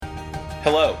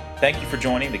Hello, thank you for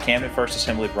joining the Camden First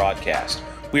Assembly broadcast.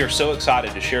 We are so excited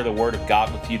to share the Word of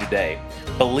God with you today,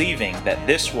 believing that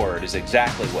this Word is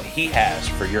exactly what He has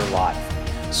for your life.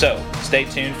 So, stay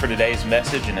tuned for today's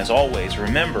message, and as always,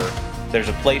 remember, there's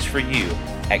a place for you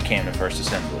at Camden First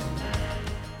Assembly.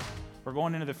 We're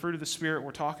going into the fruit of the Spirit.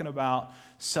 We're talking about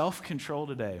self-control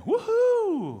today.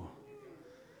 Woohoo!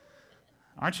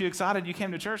 Aren't you excited you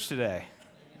came to church today?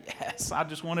 Yes, I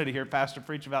just wanted to hear Pastor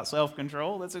preach about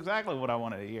self-control. That's exactly what I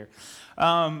wanted to hear.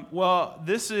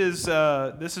 This is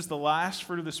the last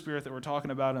fruit of the Spirit that we're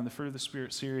talking about in the Fruit of the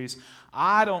Spirit series.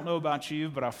 I don't know about you,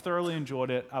 but I've thoroughly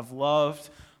enjoyed it. I've loved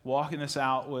walking this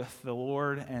out with the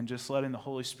Lord and just letting the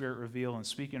Holy Spirit reveal and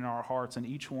speak in our hearts in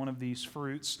each one of these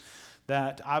fruits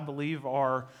that I believe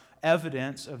are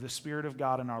evidence of the Spirit of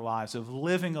God in our lives, of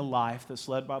living a life that's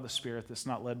led by the Spirit, that's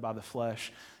not led by the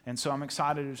flesh. And so I'm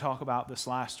excited to talk about this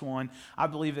last one. I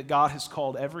believe that God has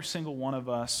called every single one of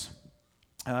us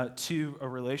to a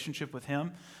relationship with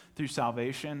Him through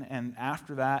salvation. And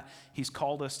after that, He's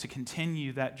called us to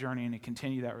continue that journey and to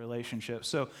continue that relationship.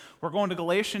 So we're going to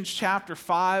Galatians chapter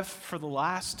 5 for the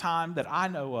last time that I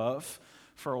know of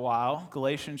for a while.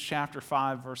 Galatians chapter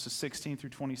 5, verses 16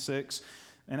 through 26.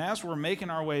 And as we're making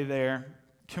our way there,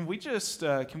 can we just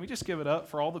give it up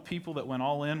for all the people that went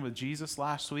all in with Jesus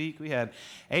last week? We had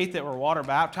 8 that were water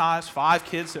baptized, 5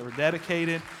 kids that were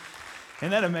dedicated. Isn't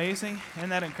that amazing?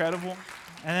 Isn't that incredible?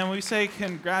 And then we say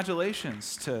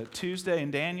congratulations to Tuesday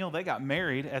and Daniel. They got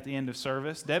married at the end of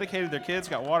service, dedicated their kids,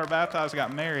 got water baptized,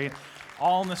 got married,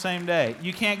 all on the same day.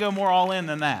 You can't go more all in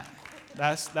than that.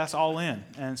 That's all in.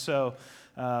 And so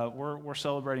we're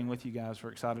celebrating with you guys.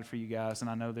 We're excited for you guys, and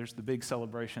I know there's the big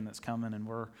celebration that's coming, and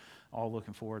we're all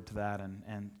looking forward to that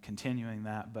and continuing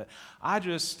that. But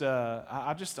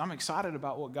I'm excited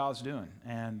about what God's doing,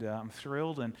 and I'm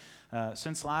thrilled. And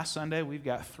since last Sunday, we've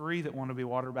got 3 that want to be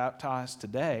water baptized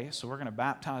today, so we're going to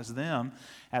baptize them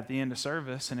at the end of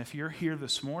service. And if you're here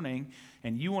this morning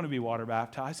and you want to be water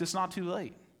baptized, it's not too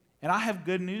late. And I have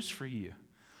good news for you.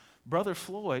 Brother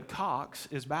Floyd Cox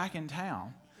is back in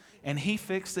town, and he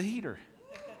fixed the heater.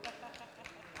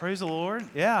 Praise the Lord.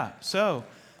 Yeah. So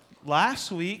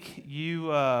last week you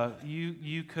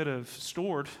could have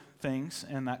stored things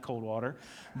in that cold water.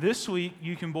 This week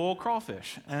you can boil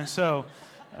crawfish, and so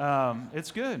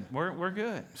it's good. We're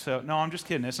good. So no, I'm just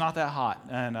kidding. It's not that hot,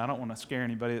 and I don't want to scare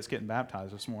anybody that's getting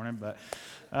baptized this morning. But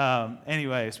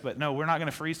but no, we're not going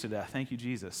to freeze to death. Thank you,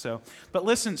 Jesus. So, but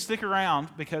listen, stick around,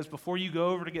 because before you go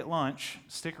over to get lunch,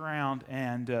 stick around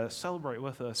and celebrate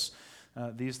with us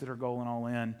these that are going all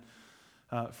in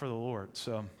for the Lord.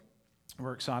 So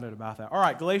we're excited about that. All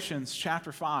right, Galatians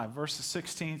chapter 5, verses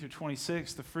 16 through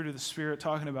 26, the fruit of the Spirit,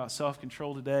 talking about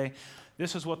self-control today.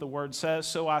 This is what the Word says.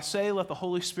 So I say, let the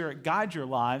Holy Spirit guide your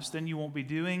lives, then you won't be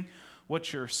doing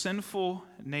what your sinful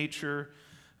nature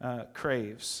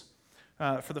craves.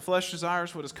 For the flesh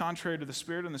desires what is contrary to the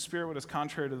Spirit, and the Spirit what is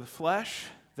contrary to the flesh.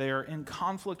 They are in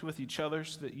conflict with each other,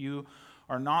 so that you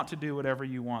are not to do whatever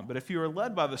you want. But if you are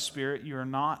led by the Spirit, you are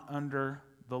not under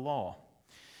the law.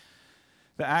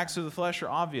 The acts of the flesh are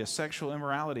obvious: sexual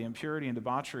immorality, impurity and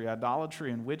debauchery,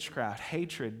 idolatry and witchcraft,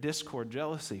 hatred, discord,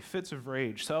 jealousy, fits of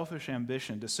rage, selfish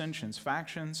ambition, dissensions,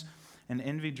 factions, and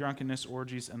envy, drunkenness,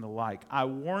 orgies, and the like. I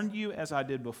warned you, as I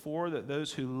did before, that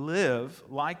those who live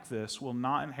like this will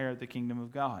not inherit the kingdom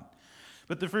of God.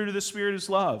 But the fruit of the Spirit is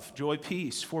love, joy,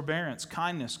 peace, forbearance,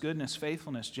 kindness, goodness,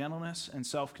 faithfulness, gentleness, and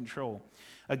self-control.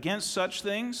 Against such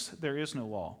things there is no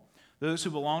law. Those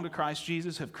who belong to Christ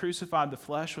Jesus have crucified the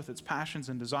flesh with its passions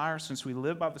and desires. Since we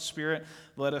live by the Spirit,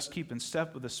 let us keep in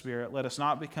step with the Spirit. Let us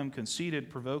not become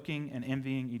conceited, provoking, and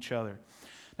envying each other.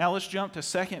 Now let's jump to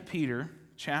 2 Peter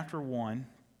chapter 1.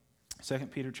 2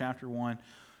 Peter chapter 1,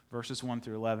 verses 1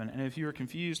 through 11. And if you were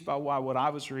confused by why what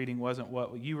I was reading wasn't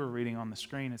what you were reading on the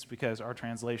screen, it's because our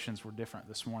translations were different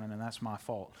this morning, and that's my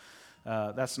fault.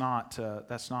 That's not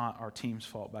our team's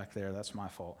fault back there. That's my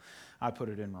fault. I put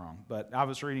it in wrong. But I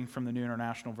was reading from the New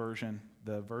International Version.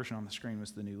 The version on the screen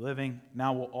was the New Living.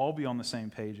 Now we'll all be on the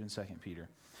same page in 2 Peter.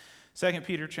 2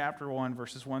 Peter chapter 1,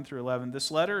 verses 1 through 11.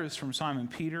 This letter is from Simon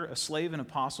Peter, a slave and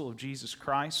apostle of Jesus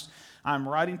Christ. I am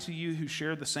writing to you who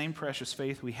share the same precious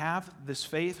faith we have. This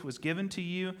faith was given to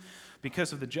you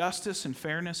because of the justice and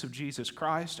fairness of Jesus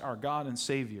Christ, our God and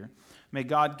Savior. May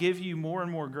God give you more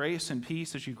and more grace and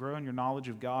peace as you grow in your knowledge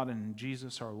of God and in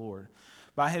Jesus our Lord.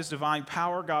 By His divine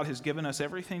power, God has given us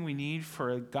everything we need for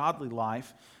a godly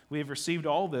life. We have received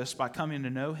all this by coming to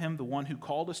know Him, the one who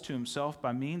called us to Himself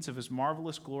by means of His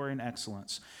marvelous glory and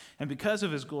excellence. And because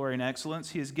of His glory and excellence,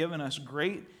 He has given us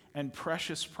great and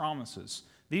precious promises.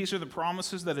 These are the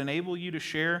promises that enable you to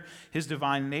share his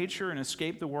divine nature and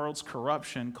escape the world's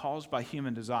corruption caused by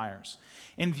human desires.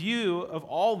 In view of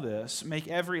all this, make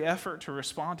every effort to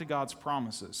respond to God's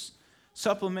promises.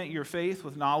 Supplement your faith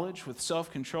with knowledge, with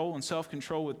self-control, and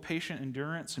self-control with patient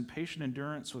endurance, and patient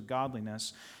endurance with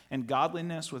godliness, and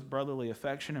godliness with brotherly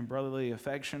affection, and brotherly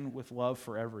affection with love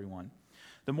for everyone.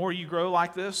 The more you grow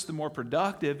like this, the more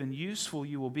productive and useful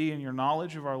you will be in your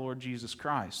knowledge of our Lord Jesus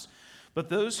Christ. But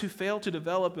those who fail to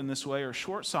develop in this way are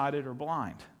short-sighted or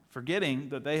blind, forgetting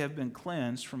that they have been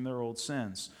cleansed from their old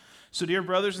sins. So, dear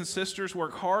brothers and sisters,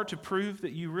 work hard to prove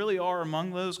that you really are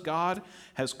among those God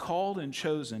has called and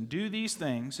chosen. Do these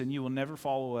things, and you will never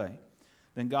fall away.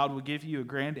 Then God will give you a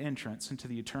grand entrance into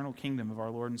the eternal kingdom of our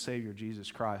Lord and Savior,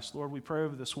 Jesus Christ. Lord, we pray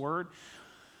over this word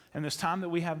and this time that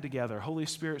we have together. Holy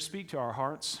Spirit, speak to our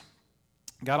hearts.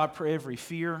 God, I pray every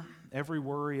fear, every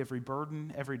worry, every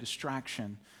burden, every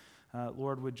distraction,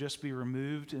 Lord, would just be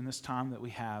removed in this time that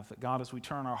we have. That God, as we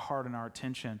turn our heart and our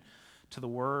attention to the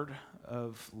word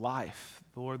of life,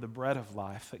 Lord, the bread of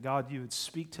life, that God, you would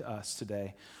speak to us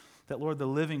today. That, Lord, the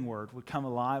living word would come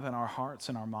alive in our hearts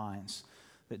and our minds.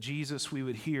 That, Jesus, we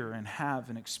would hear and have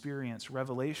and experience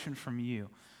revelation from you.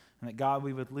 And that, God,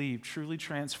 we would leave truly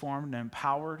transformed and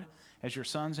empowered as your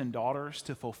sons and daughters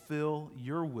to fulfill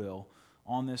your will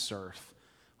on this earth.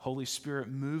 Holy Spirit,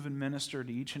 move and minister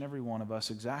to each and every one of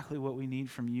us exactly what we need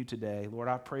from you today. Lord,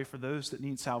 I pray for those that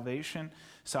need salvation,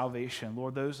 salvation.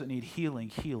 Lord, those that need healing,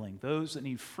 healing. Those that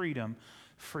need freedom,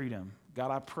 freedom. God,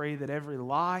 I pray that every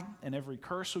lie and every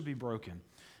curse would be broken,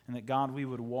 and that, God, we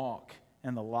would walk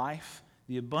in the life,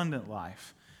 the abundant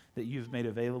life that you've made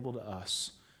available to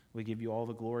us. We give you all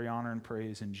the glory, honor, and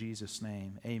praise in Jesus'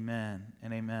 name. Amen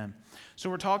and amen. So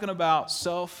we're talking about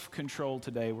self-control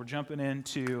today. We're jumping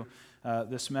into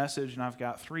this message, and I've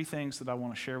got 3 things that I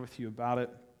want to share with you about it.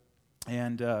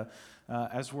 And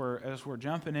as we're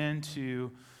jumping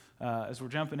into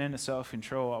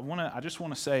self-control, I just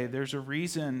want to say there's a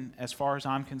reason, as far as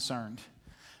I'm concerned,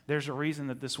 there's a reason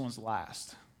that this one's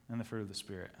last in the fruit of the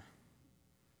Spirit.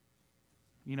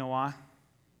 You know why?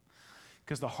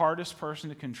 Because the hardest person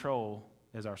to control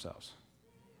is ourselves.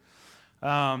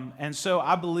 And so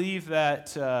I believe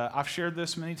that I've shared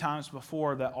this many times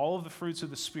before, that all of the fruits of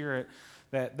the Spirit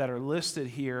that are listed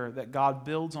here, that God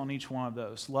builds on each one of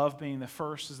those. Love being the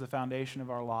first is the foundation of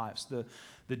our lives.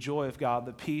 The joy of God,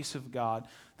 the peace of God,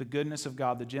 the goodness of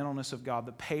God, the gentleness of God,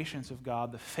 the patience of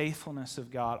God, the faithfulness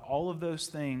of God, all of those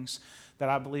things that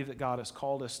I believe that God has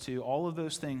called us to, all of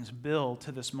those things build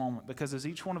to this moment, because as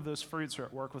each one of those fruits are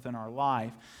at work within our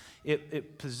life,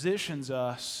 it positions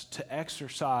us to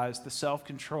exercise the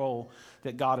self-control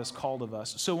that God has called of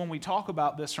us. So when we talk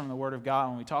about this from the Word of God,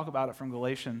 when we talk about it from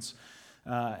Galatians,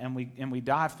 and we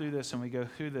dive through this and we go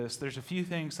through this, there's a few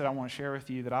things that I want to share with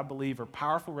you that I believe are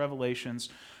powerful revelations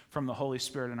from the Holy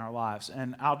Spirit in our lives.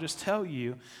 And I'll just tell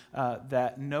you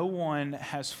that no one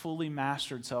has fully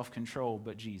mastered self-control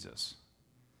but Jesus.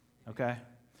 Okay?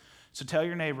 So tell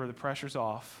your neighbor the pressure's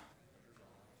off.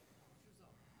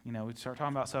 You know, we start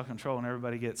talking about self-control and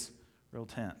everybody gets real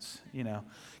tense, you know,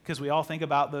 because we all think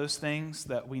about those things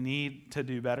that we need to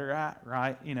do better at,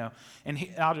 right? You know, and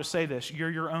I'll just say this, you're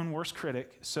your own worst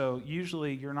critic, so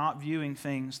usually you're not viewing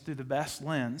things through the best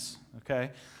lens,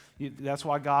 okay? That's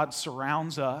why God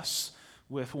surrounds us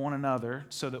with one another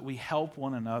so that we help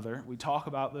one another. We talk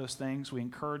about those things, we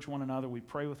encourage one another, we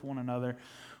pray with one another.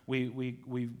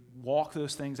 We walk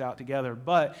those things out together.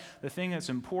 But the thing that's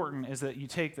important is that you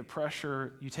take the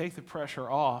pressure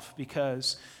off,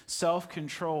 because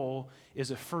self-control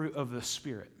is a fruit of the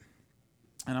Spirit.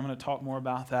 And I'm going to talk more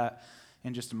about that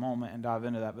in just a moment and dive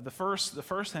into that. But the first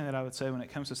thing that I would say when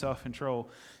it comes to self-control,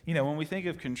 you know, when we think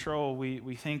of control,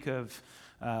 we think of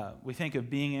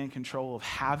being in control, of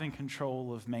having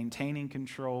control, of maintaining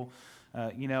control.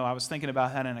 You know, I was thinking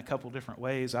about that in a couple different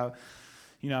ways. I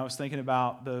was thinking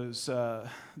about those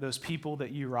people that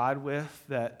you ride with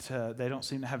that they don't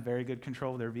seem to have very good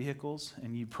control of their vehicles,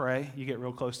 and you pray, you get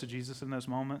real close to Jesus in those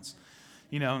moments.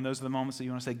 You know, and those are the moments that you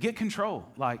want to say, get control,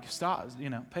 like stop, you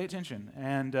know, pay attention.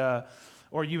 And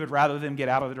or you would rather them get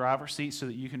out of the driver's seat so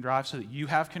that you can drive, so that you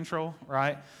have control,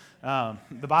 right?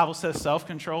 The Bible says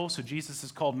self-control, so Jesus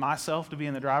has called myself to be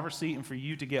in the driver's seat and for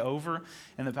you to get over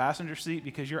in the passenger seat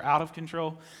because you're out of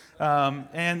control.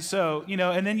 And so, you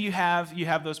know, and then you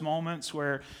have those moments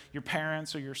where your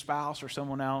parents or your spouse or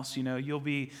someone else, you know, you'll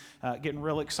be getting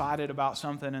real excited about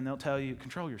something and they'll tell you,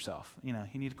 control yourself. You know,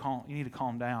 you need to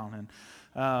calm down.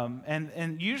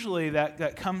 And usually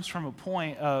that comes from a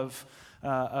point of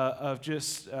of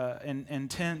just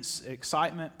intense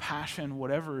excitement, passion,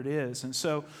 whatever it is. And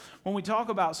so when we talk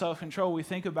about self-control, we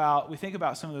think about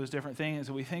some of those different things,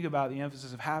 and we think about the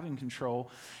emphasis of having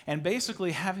control and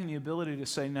basically having the ability to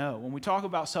say no. When we talk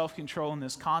about self-control in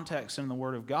this context in the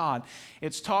Word of God,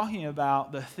 it's talking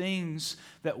about the things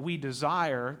that we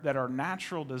desire, that are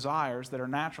natural desires, that are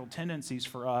natural tendencies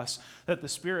for us, that the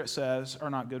Spirit says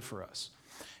are not good for us.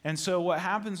 And so what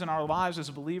happens in our lives as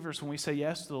believers when we say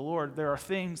yes to the Lord, there are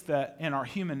things that in our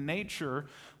human nature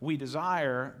we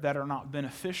desire that are not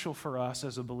beneficial for us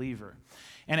as a believer.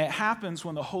 And it happens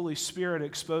when the Holy Spirit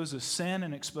exposes sin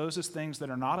and exposes things that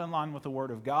are not in line with the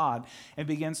Word of God and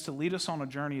begins to lead us on a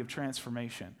journey of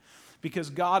transformation.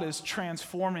 Because God is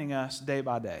transforming us day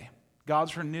by day.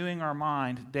 God's renewing our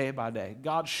mind day by day.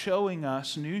 God's showing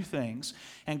us new things,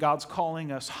 and God's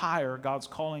calling us higher. God's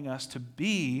calling us to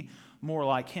be more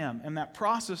like Him. And that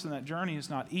process and that journey is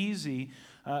not easy,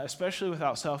 especially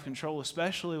without self-control,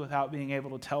 especially without being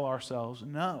able to tell ourselves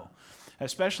no,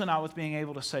 especially not with being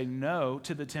able to say no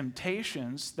to the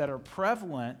temptations that are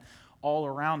prevalent all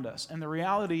around us. And the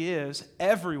reality is,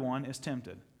 everyone is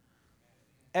tempted.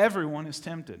 Everyone is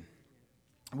tempted.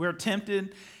 We're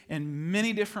tempted in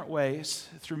many different ways,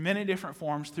 through many different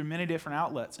forms, through many different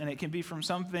outlets. And it can be from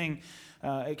something,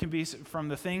 it can be from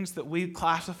the things that we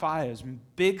classify as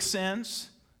big sins.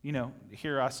 You know,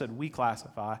 here I said we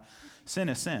classify. Sin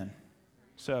is sin.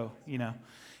 So, you know,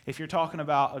 if you're talking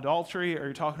about adultery or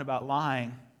you're talking about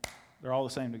lying, they're all the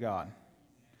same to God.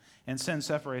 And sin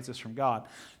separates us from God.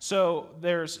 So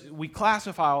we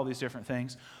classify all these different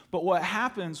things. But what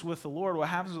happens with the Lord, what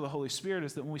happens with the Holy Spirit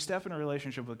is that when we step in a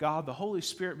relationship with God, the Holy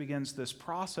Spirit begins this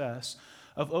process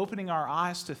of opening our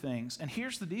eyes to things. And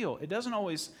here's the deal. It doesn't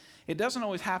always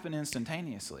happen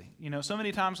instantaneously. You know, so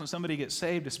many times when somebody gets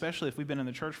saved, especially if we've been in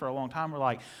the church for a long time, we're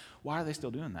like, why are they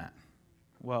still doing that?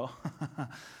 Well,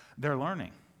 they're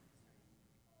learning,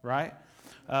 right?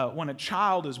 When a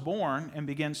child is born and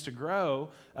begins to grow,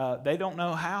 they don't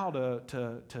know how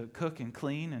to cook and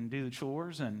clean and do the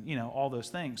chores and, you know, all those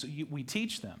things. So we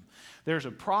teach them. There's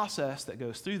a process that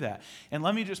goes through that. And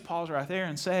let me just pause right there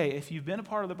and say, if you've been a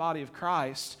part of the body of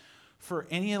Christ for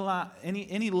any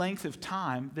length of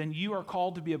time, then you are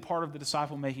called to be a part of the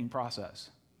disciple-making process.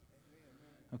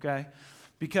 Okay?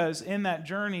 Because in that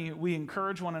journey, we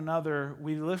encourage one another,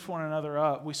 we lift one another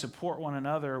up, we support one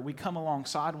another, we come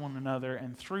alongside one another,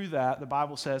 and through that, the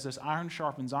Bible says, as iron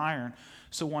sharpens iron,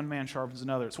 so one man sharpens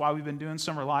another. It's why we've been doing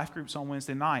summer life groups on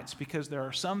Wednesday nights, because there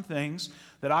are some things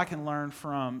that I can learn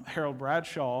from Harold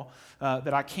Bradshaw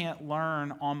that I can't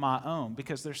learn on my own,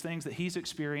 because there's things that he's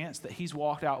experienced, that he's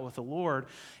walked out with the Lord,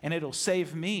 and it'll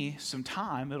save me some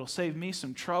time, it'll save me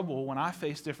some trouble when I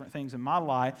face different things in my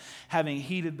life, having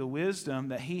heeded the wisdom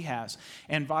that he has,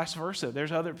 and vice versa.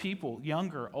 There's other people,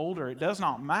 younger, older, it does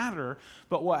not matter,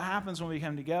 but what happens when we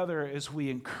come together is we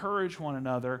encourage one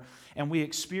another, and we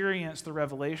experience the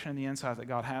revelation and the insight that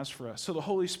God has for us. So the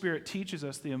Holy Spirit teaches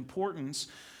us the importance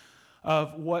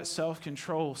of what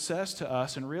self-control says to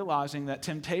us, and realizing that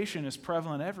temptation is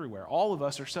prevalent everywhere. All of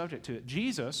us are subject to it.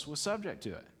 Jesus was subject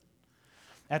to it.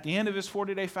 At the end of his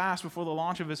 40-day fast before the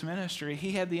launch of his ministry,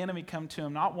 he had the enemy come to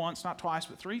him not once, not twice,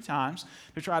 but 3 times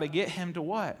to try to get him to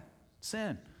what?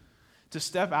 Sin. To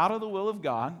step out of the will of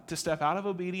God, to step out of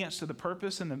obedience to the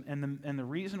purpose and the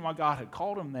reason why God had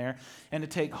called him there, and to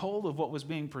take hold of what was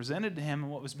being presented to him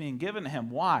and what was being given to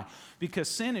him. Why? Because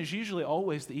sin is usually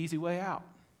always the easy way out.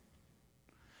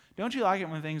 Don't you like it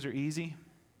when things are easy?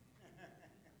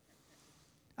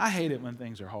 I hate it when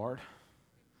things are hard.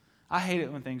 I hate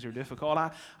it when things are difficult.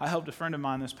 I helped a friend of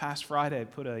mine this past Friday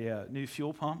put a new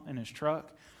fuel pump in his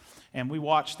truck, and we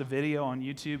watched the video on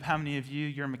YouTube. How many of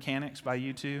you're mechanics by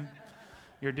YouTube?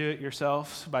 You're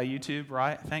do-it-yourselves by YouTube,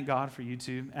 right? Thank God for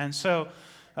YouTube. And so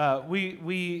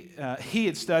he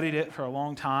had studied it for a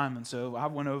long time, and so I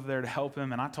went over there to help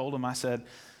him, and I told him, I said,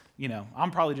 you know, I'm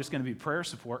probably just going to be prayer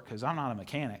support because I'm not a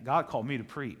mechanic. God called me to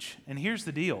preach. And here's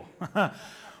the deal.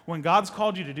 When God's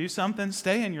called you to do something,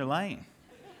 stay in your lane.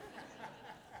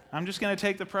 I'm just going to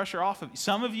take the pressure off of you.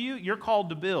 Some of you, you're called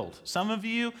to build. Some of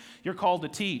you, you're called to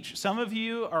teach. Some of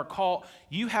you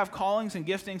you have callings and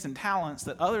giftings and talents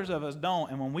that others of us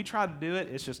don't. And when we try to do it,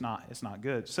 it's not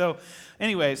good. So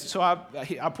anyways, I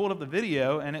pulled up the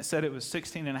video, and it said it was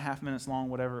 16 and a half minutes long,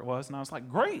 whatever it was. And I was like,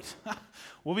 great,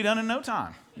 we'll be done in no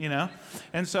time, you know?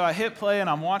 And so I hit play, and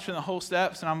I'm watching the whole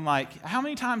steps, and I'm like, how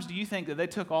many times do you think that they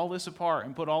took all this apart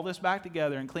and put all this back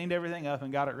together and cleaned everything up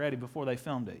and got it ready before they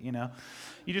filmed it, you know?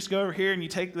 You just go over here and you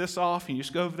take this off, and you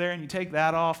just go over there and you take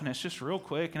that off, and it's just real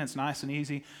quick and it's nice and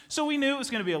easy. So we knew it was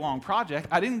going to be a long project.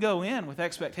 I didn't go in with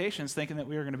expectations thinking that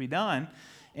we were going to be done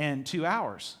in 2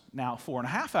 hours. Now,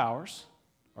 4.5 hours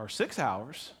or 6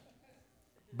 hours,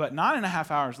 but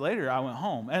 9.5 hours later, I went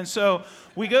home. And so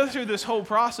we go through this whole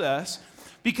process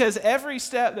because every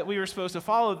step that we were supposed to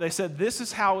follow, they said, this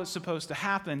is how it's supposed to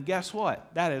happen. Guess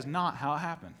what? That is not how it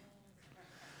happened.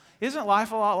 Isn't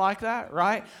life a lot like that,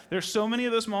 right? There's so many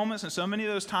of those moments and so many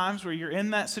of those times where you're in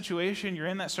that situation, you're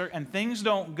in that and things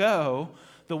don't go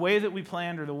the way that we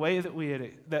planned or the way that we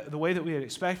had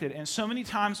expected. And so many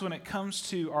times when it comes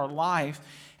to our life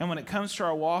and when it comes to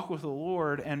our walk with the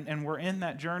Lord and we're in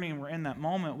that journey and we're in that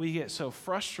moment, we get so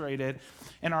frustrated,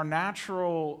 and our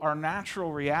natural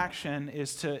reaction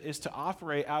is to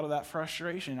operate out of that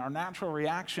frustration. Our natural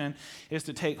reaction is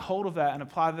to take hold of that and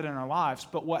apply that in our lives.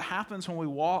 But what happens when we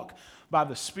walk by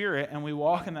the Spirit and we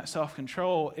walk in that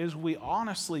self-control is we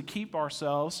honestly keep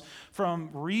ourselves from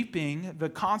reaping the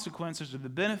consequences or the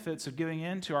benefits of giving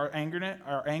in to our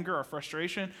anger, our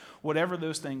frustration, whatever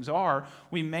those things are.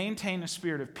 We maintain a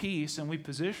spirit of peace, and we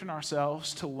position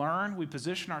ourselves to learn, we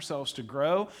position ourselves to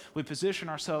grow, we position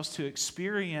ourselves to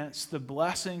experience the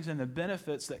blessings and the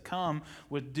benefits that come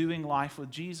with doing life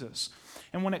with Jesus.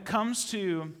 And when it comes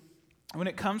to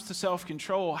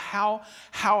self-control, how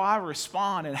I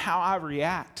respond and how I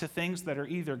react to things that are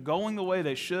either going the way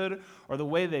they should or the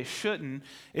way they shouldn't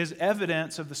is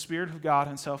evidence of the Spirit of God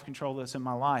and self-control that's in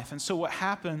my life. And so what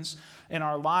happens in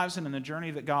our lives and in the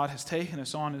journey that God has taken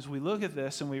us on is we look at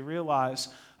this and we realize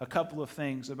a couple of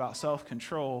things about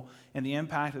self-control and the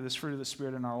impact of this fruit of the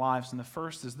Spirit in our lives. And the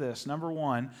first is this. Number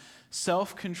one,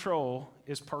 self-control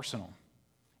is personal.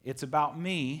 It's about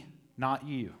me, not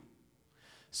you.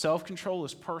 Self-control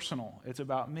is personal. It's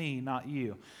about me, not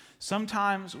you.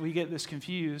 Sometimes we get this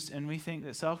confused and we think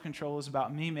that self-control is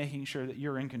about me making sure that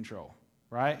you're in control,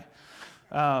 right?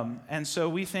 And so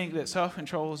we think that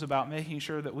self-control is about making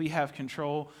sure that we have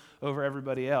control over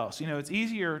everybody else. You know, it's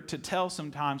easier to tell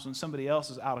sometimes when somebody else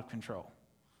is out of control.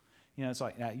 You know, it's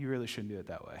like, you really shouldn't do it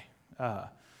that way.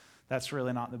 That's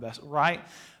really not the best, right?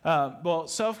 Well,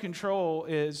 self-control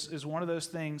is one of those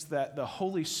things that the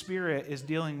Holy Spirit is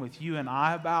dealing with you and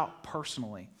I about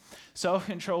personally.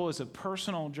 Self-control is a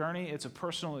personal journey. It's a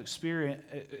personal experience.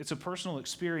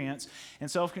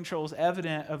 And self-control is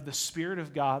evident of the Spirit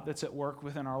of God that's at work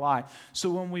within our life. So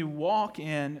when we walk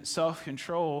in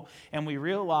self-control and we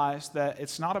realize that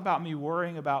it's not about me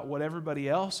worrying about what everybody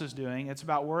else is doing, it's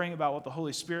about worrying about what the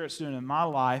Holy Spirit's doing in my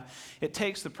life, it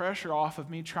takes the pressure off of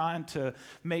me trying to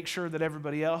make sure that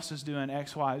everybody else is doing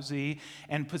X, Y, Z,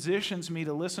 and positions me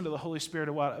to listen to the Holy Spirit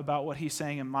about what He's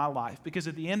saying in my life. Because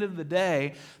at the end of the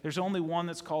day, there's only one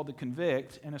that's called to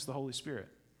convict, and it's the Holy Spirit.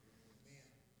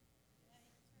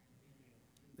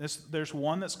 There's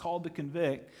one that's called to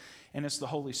convict, and it's the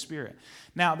Holy Spirit.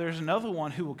 Now, there's another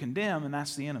one who will condemn, and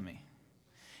that's the enemy.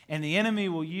 And the enemy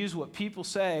will use what people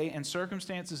say and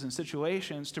circumstances and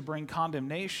situations to bring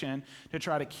condemnation to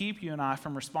try to keep you and I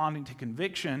from responding to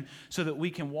conviction so that we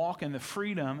can walk in the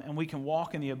freedom and we can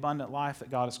walk in the abundant life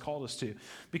that God has called us to.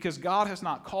 Because God has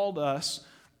not called us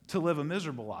to live a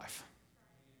miserable life.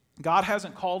 God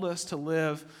hasn't called us to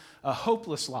live a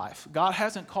hopeless life. God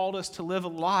hasn't called us to live a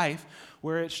life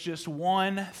where it's just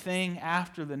one thing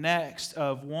after the next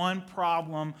of one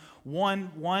problem,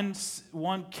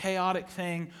 one chaotic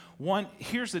thing.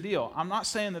 Here's the deal. I'm not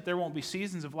saying that there won't be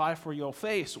seasons of life where you'll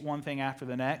face one thing after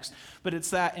the next, but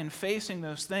it's that in facing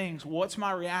those things, what's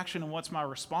my reaction and what's my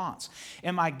response?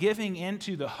 Am I giving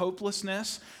into the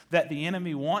hopelessness that the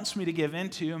enemy wants me to give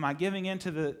into? Am I giving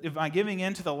into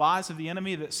the lies of the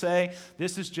enemy that say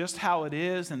this is just how it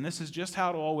is and this is just how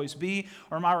it'll always be?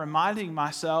 Or am I reminding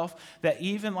myself that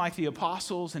even like the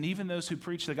apostles and even those who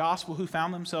preach the gospel, who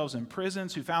found themselves in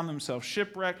prisons, who found themselves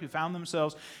shipwrecked, who found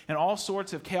themselves in all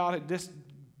sorts of chaotic,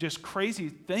 just crazy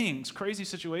things, crazy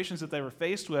situations that they were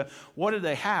faced with, what did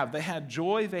they have? They had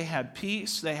joy, they had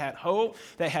peace, they had hope,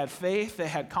 they had faith, they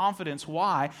had confidence.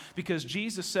 Why? Because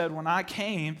Jesus said, when I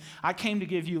came to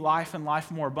give you life and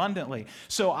life more abundantly.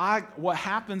 So what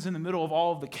happens in the middle of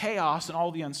all of the chaos and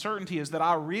all the uncertainty is that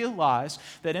I realize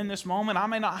that in this moment, I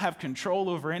may not have control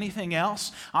over anything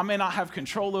else. I may not have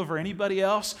control over anybody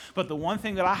else, but the one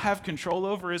thing that I have control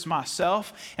over is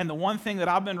myself. And the one thing that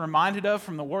I've been reminded of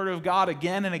from the Word of God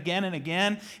again and again and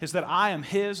again is that I am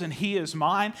His and He is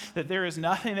mine, that there is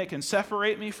nothing that can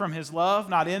separate me from His love,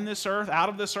 not in this earth, out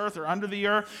of this earth, or under the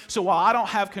earth. So while I don't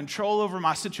have control over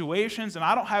my situations and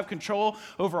I don't have control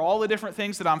over all the different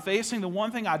things that I'm facing, the one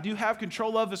thing I do have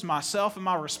control of is myself and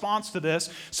my response to this.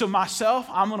 So myself,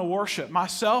 I'm going to worship.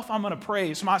 Myself, I'm going to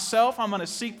praise. Myself, I'm going to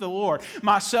seek the Lord.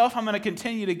 Myself, I'm going to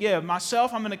continue to give.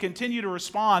 Myself, I'm going to continue to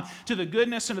respond to the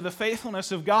goodness and to the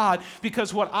faithfulness of God,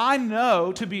 because what I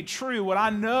know to be true, what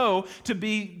I know to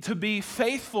be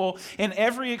faithful in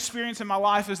every experience in my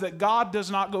life is that God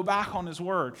does not go back on his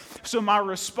word. So my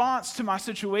response to my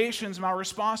situations, my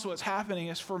response to what's happening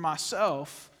is for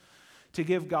myself to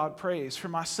give God praise, for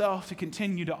myself to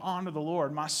continue to honor the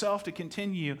Lord, myself to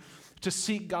continue to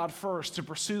seek God first, to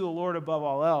pursue the Lord above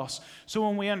all else. So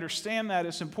when we understand that,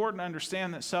 it's important to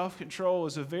understand that self-control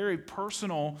is a very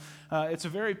personal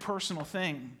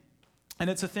thing. And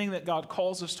it's a thing that God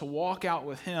calls us to walk out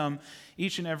with him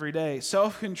each and every day.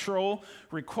 Self-control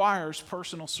requires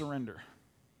personal surrender.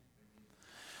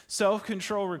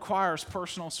 Self-control requires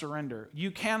personal surrender.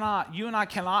 You and I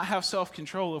cannot have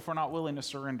self-control if we're not willing to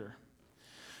surrender.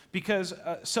 Because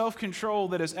self-control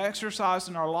that is exercised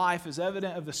in our life is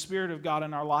evident of the Spirit of God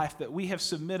in our life, that we have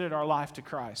submitted our life to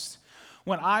Christ.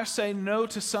 When I say no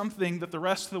to something that the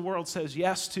rest of the world says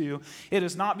yes to, it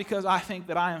is not because I think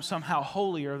that I am somehow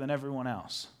holier than everyone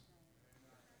else.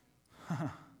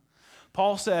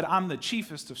 Paul said, I'm the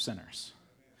chiefest of sinners.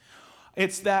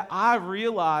 It's that I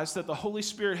realize that the Holy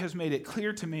Spirit has made it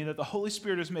clear to me, that the Holy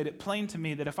Spirit has made it plain to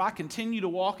me that if I continue to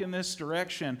walk in this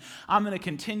direction, I'm going to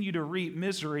continue to reap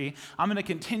misery. I'm going to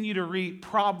continue to reap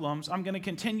problems. I'm going to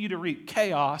continue to reap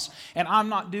chaos, and I'm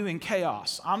not doing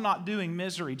chaos. I'm not doing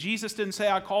misery. Jesus didn't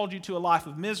say I called you to a life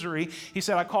of misery. He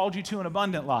said I called you to an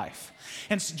abundant life.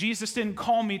 And Jesus didn't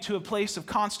call me to a place of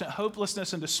constant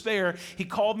hopelessness and despair. He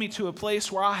called me to a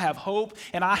place where I have hope,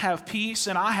 and I have peace,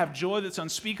 and I have joy that's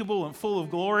unspeakable and full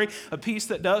of glory, a peace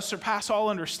that does surpass all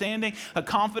understanding, a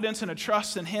confidence and a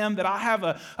trust in him, that I have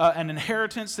an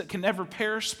inheritance that can never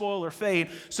perish, spoil, or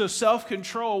fade. So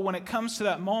self-control, when it comes to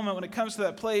that moment, when it comes to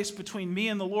that place between me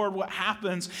and the Lord, what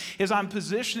happens is I'm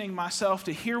positioning myself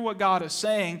to hear what God is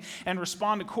saying and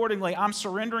respond accordingly. I'm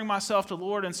surrendering myself to the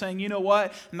Lord and saying, you know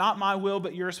what? Not my will,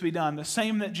 but yours be done. The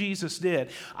same that Jesus did.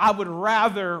 I would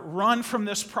rather run from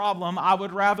this problem. I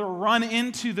would rather run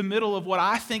into the middle of what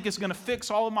I think is going to fix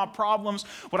all of my problems,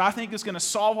 what I think is going to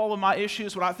solve all of my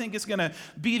issues, what I think is going to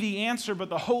be the answer, but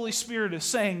the Holy Spirit is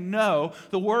saying no.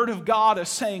 The Word of God is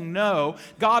saying no.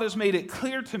 God has made it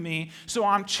clear to me, so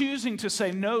I'm choosing to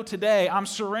say no today. I'm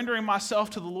surrendering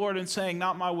myself to the Lord and saying,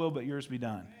 not my will, but yours be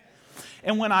done.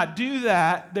 And when I do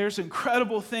that, there's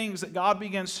incredible things that God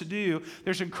begins to do.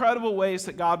 There's incredible ways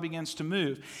that God begins to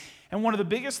move. And one of the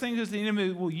biggest things that the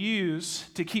enemy will use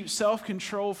to keep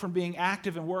self-control from being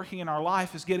active and working in our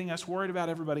life is getting us worried about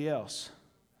everybody else.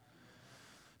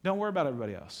 Don't worry about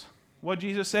everybody else. What did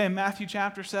Jesus say in Matthew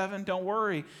chapter 7? Don't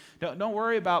worry. Don't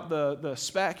worry about the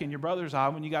speck in your brother's eye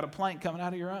when you got a plank coming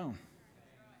out of your own.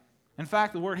 In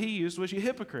fact, the word he used was you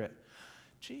hypocrite.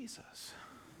 Jesus.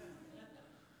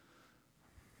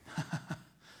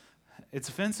 It's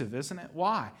offensive, isn't it?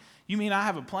 Why? You mean I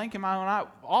have a plank in my own eye?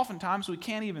 Oftentimes we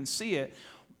can't even see it.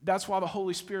 That's why the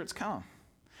Holy Spirit's come.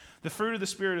 The fruit of the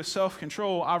Spirit is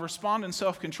self-control. I respond in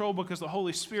self-control because the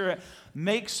Holy Spirit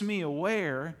makes me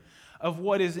aware of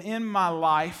what is in my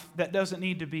life that doesn't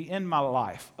need to be in my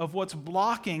life, of what's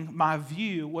blocking my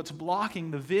view, what's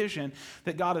blocking the vision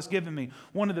that God has given me.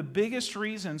 One of the biggest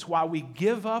reasons why we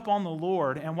give up on the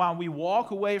Lord and why we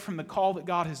walk away from the call that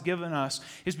God has given us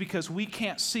is because we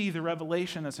can't see the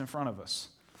revelation that's in front of us.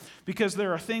 Because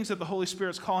there are things that the Holy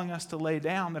Spirit's calling us to lay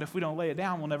down that if we don't lay it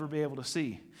down, we'll never be able to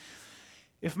see.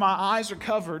 If my eyes are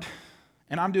covered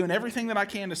and I'm doing everything that I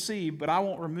can to see, but I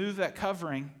won't remove that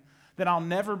covering, then I'll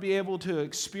never be able to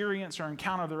experience or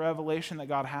encounter the revelation that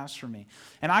God has for me.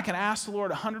 And I can ask the Lord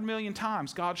 100 million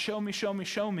times, God, show me, show me,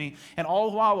 show me. And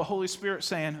all the while the Holy Spirit's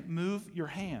saying, move your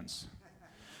hands.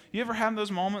 You ever have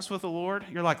those moments with the Lord?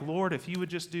 You're like, Lord, if you would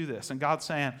just do this. And God's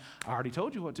saying, I already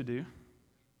told you what to do.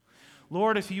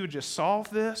 Lord, if you would just solve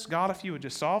this. God, if you would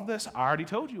just solve this. I already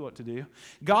told you what to do.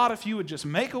 God, if you would just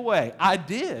make a way. I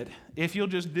did. If you'll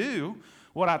just do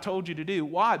what I told you to do.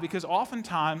 Why? Because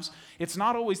oftentimes, it's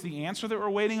not always the answer that we're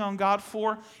waiting on God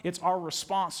for. It's our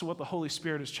response to what the Holy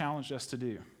Spirit has challenged us to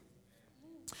do.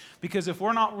 Because if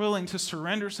we're not willing to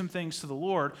surrender some things to the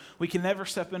Lord, we can never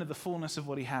step into the fullness of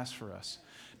what He has for us.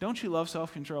 Don't you love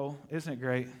self-control? Isn't it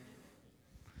great?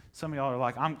 Some of y'all are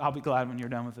like, I'll be glad when you're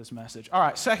done with this message. All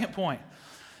right, second point.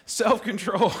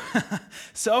 Self-control.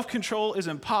 Self-control is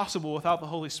impossible without the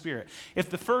Holy Spirit. If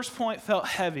the first point felt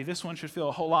heavy, this one should feel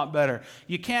a whole lot better.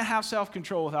 You can't have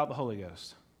self-control without the Holy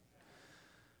Ghost.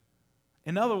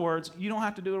 In other words, you don't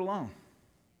have to do it alone.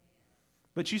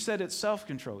 But you said it's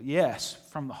self-control. Yes,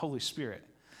 from the Holy Spirit.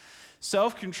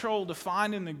 Self-control,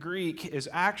 defined in the Greek, is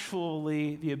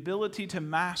actually the ability to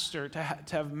master, to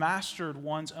have mastered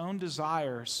one's own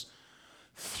desires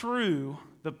through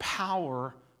the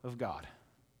power of God.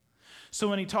 So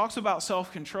when he talks about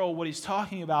self-control, what he's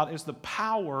talking about is the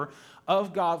power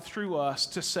of God through us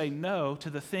to say no to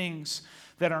the things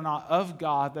that are not of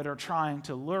God, that are trying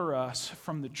to lure us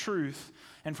from the truth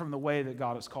and from the way that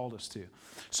God has called us to.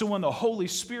 So when the Holy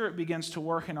Spirit begins to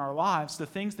work in our lives, the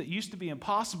things that used to be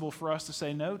impossible for us to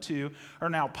say no to are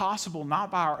now possible, not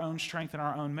by our own strength and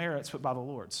our own merits, but by the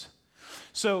Lord's.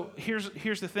 So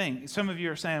here's the thing. Some of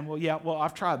you are saying, well,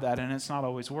 I've tried that and it's not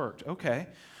always worked. Okay.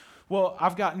 Well,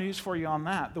 I've got news for you on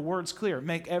that. The word's clear.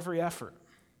 Make every effort.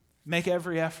 Make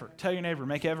every effort. Tell your neighbor,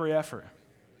 make every effort.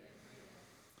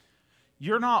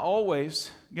 You're not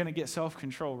always going to get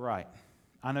self-control right.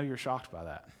 I know you're shocked by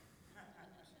that.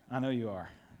 I know you are.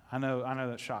 I know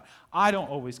that's shocked. I don't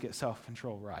always get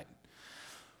self-control right.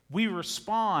 We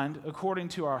respond according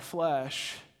to our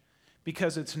flesh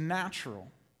because it's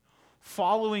natural.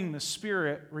 Following the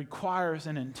Spirit requires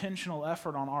an intentional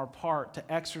effort on our part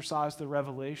to exercise the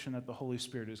revelation that the Holy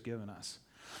Spirit has given us.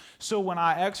 So when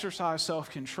I exercise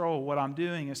self-control, what I'm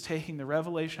doing is taking the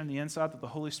revelation and the insight that the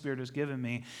Holy Spirit has given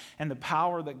me and the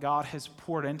power that God has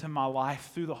poured into my life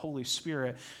through the Holy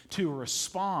Spirit to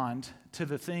respond to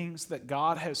the things that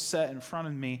God has set in front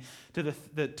of me, to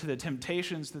the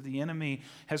temptations that the enemy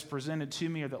has presented to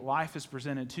me or that life has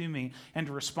presented to me, and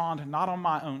to respond not on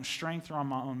my own strength or on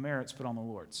my own merits, but on the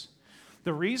Lord's.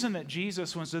 The reason that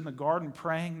Jesus was in the garden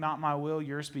praying, "Not my will,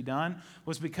 yours be done,"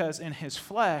 was because in his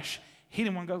flesh, he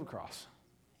didn't want to go to the cross.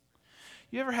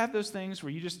 You ever have those things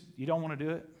where you don't want to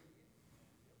do it?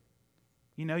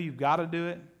 You know you've got to do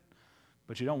it,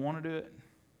 but you don't want to do it?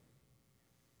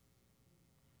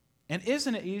 And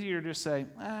isn't it easier to just say,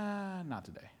 not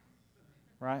today,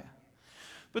 right?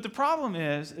 But the problem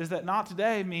is that not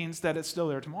today means that it's still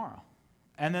there tomorrow.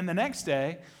 And then the next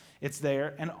day, it's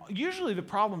there, and usually the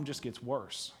problem just gets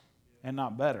worse and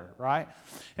not better, right?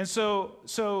 And so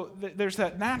there's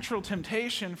that natural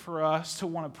temptation for us to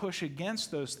want to push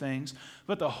against those things,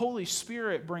 but the Holy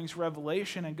Spirit brings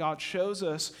revelation, and God shows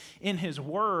us in His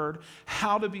Word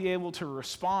how to be able to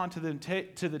respond to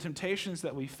the temptations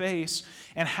that we face,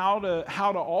 and how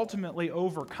to ultimately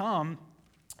overcome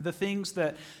the things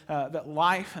that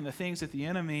life and the things that the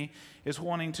enemy is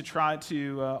wanting to try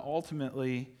to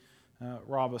ultimately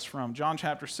rob us from. John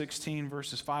chapter 16,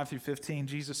 verses 5 through 15,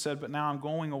 Jesus said, "But now I'm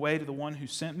going away to the one who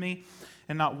sent me,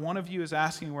 and not one of you is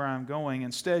asking where I'm going.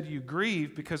 Instead, you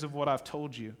grieve because of what I've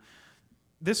told you."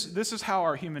 This is how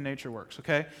our human nature works,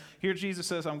 okay? Here Jesus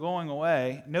says, "I'm going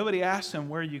away." Nobody asks him,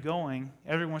 "Where are you going?"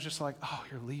 Everyone's just like, "Oh,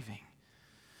 you're leaving."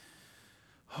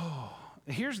 Oh.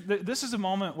 This is a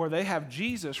moment where they have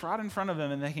Jesus right in front of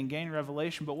them and they can gain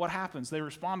revelation, but what happens? They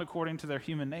respond according to their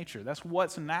human nature. That's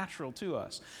what's natural to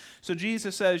us. So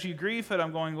Jesus says, "You grieve that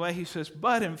I'm going away." He says,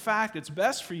 "But in fact, it's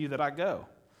best for you that I go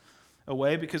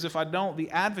away, because if I don't,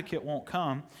 the advocate won't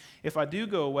come. If I do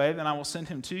go away, then I will send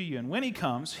him to you. And when he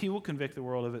comes, he will convict the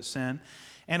world of its sin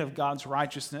and of God's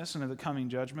righteousness and of the coming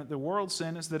judgment. The world's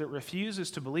sin is that it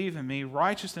refuses to believe in me.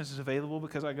 Righteousness is available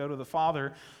because I go to the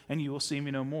Father, and you will see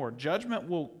me no more. Judgment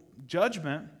will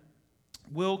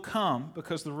come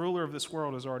because the ruler of this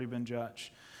world has already been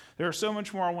judged. There is so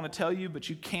much more I want to tell you, but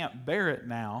you can't bear it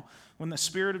now. When the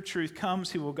Spirit of truth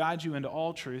comes, he will guide you into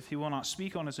all truth. He will not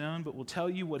speak on his own, but will tell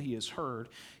you what he has heard.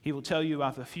 He will tell you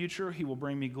about the future. He will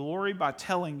bring me glory by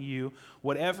telling you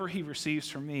whatever he receives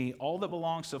from me. All that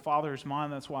belongs to the Father is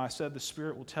mine. That's why I said the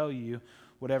Spirit will tell you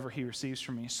whatever he receives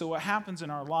from me. So what happens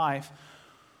in our life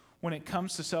when it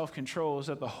comes to self-control is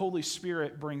that the Holy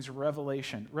Spirit brings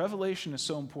revelation. Revelation is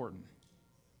so important.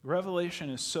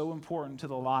 Revelation is so important to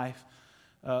the life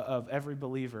of every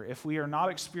believer. If we are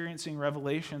not experiencing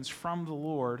revelations from the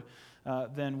Lord,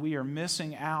 then we are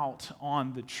missing out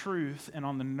on the truth and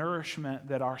on the nourishment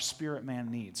that our spirit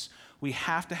man needs. We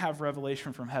have to have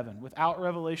revelation from heaven. Without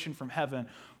revelation from heaven,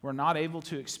 we're not able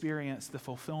to experience the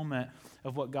fulfillment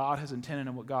of what God has intended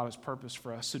and what God has purposed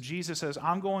for us. So Jesus says,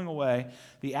 "I'm going away.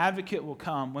 The advocate will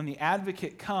come. When the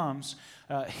advocate comes,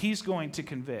 he's going to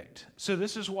convict." So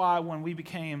this is why when we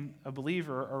became a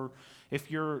believer, or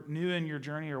if you're new in your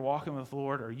journey or walking with the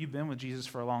Lord, or you've been with Jesus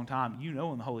for a long time, you know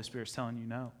when the Holy Spirit's telling you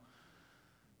no.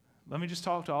 Let me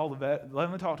talk to all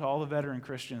the veteran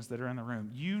Christians that are in the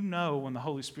room. You know when the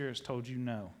Holy Spirit's told you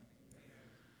no.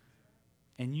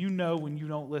 And you know when you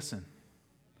don't listen.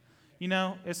 You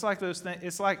know, it's like those things.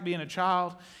 It's like being a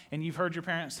child and you've heard your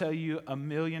parents tell you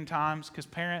 1,000,000 times, because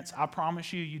parents, I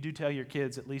promise you do tell your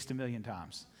kids at least 1,000,000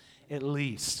 times. At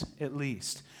least.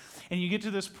 And you get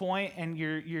to this point and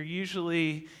you're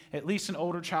usually at least an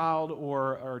older child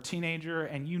or a teenager,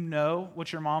 and you know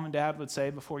what your mom and dad would say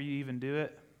before you even do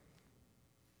it.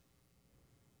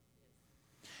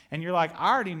 And you're like,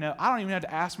 I already know. I don't even have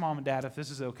to ask mom and dad if this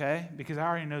is okay, because I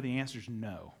already know the answer is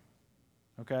no.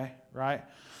 Okay? Right?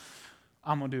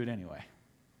 I'm going to do it anyway.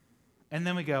 And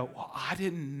then we go, well, I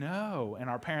didn't know. And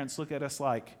our parents look at us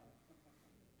like,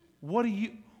 what do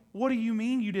you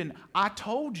mean you didn't? I've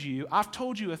told you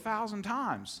 1,000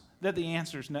 times that the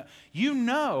answer is no. You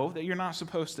know that you're not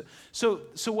supposed to.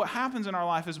 So what happens in our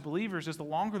life as believers is the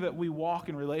longer that we walk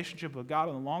in relationship with God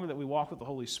and the longer that we walk with the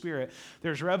Holy Spirit,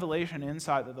 there's revelation and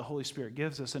insight that the Holy Spirit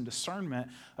gives us and discernment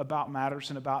about matters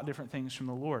and about different things from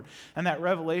the Lord. And that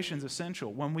revelation is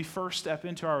essential. When we first step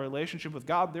into our relationship with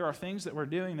God, there are things that we're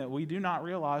doing that we do not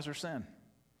realize are sin.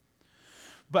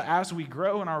 But as we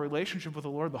grow in our relationship with the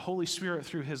Lord, the Holy Spirit,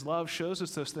 through His love, shows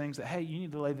us those things that, hey, you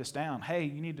need to lay this down. Hey,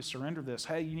 you need to surrender this.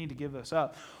 Hey, you need to give this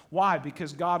up. Why?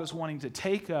 Because God is wanting to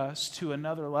take us to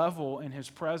another level in His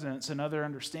presence, another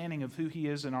understanding of who He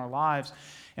is in our lives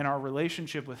and our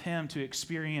relationship with Him, to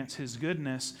experience His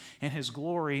goodness and His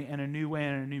glory in a new way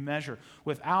and in a new measure.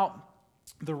 Without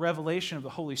the revelation of the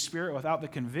Holy Spirit, without the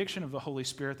conviction of the Holy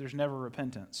Spirit, there's never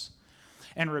repentance.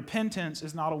 And repentance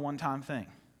is not a one-time thing.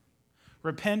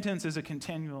 Repentance is a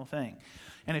continual thing.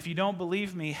 And if you don't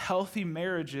believe me, healthy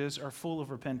marriages are full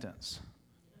of repentance.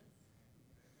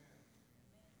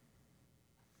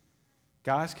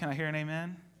 Guys, can I hear an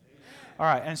amen? All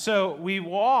right, and so we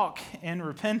walk in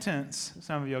repentance.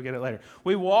 Some of you will get it later.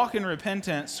 We walk in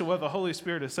repentance to what the Holy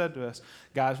Spirit has said to us.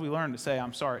 Guys, we learn to say,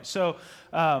 I'm sorry. So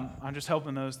I'm just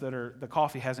helping those the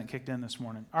coffee hasn't kicked in this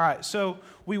morning. All right, so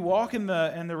we walk in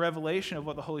the revelation of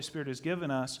what the Holy Spirit has given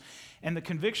us, and the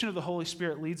conviction of the Holy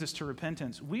Spirit leads us to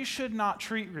repentance. We should not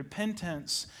treat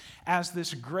repentance as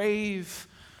this grave,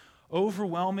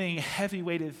 overwhelming,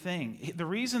 heavy-weighted thing. The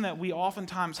reason that we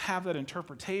oftentimes have that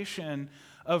interpretation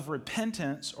of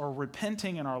repentance or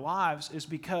repenting in our lives is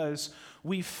because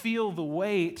we feel the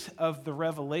weight of the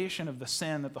revelation of the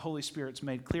sin that the Holy Spirit's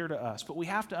made clear to us. But we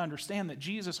have to understand that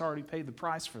Jesus already paid the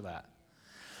price for that.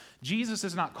 Jesus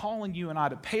is not calling you and I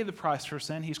to pay the price for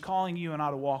sin. He's calling you and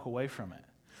I to walk away from it.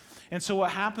 And so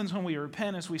what happens when we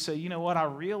repent is we say, you know what, I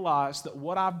realize that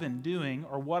what I've been doing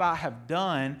or what I have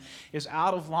done is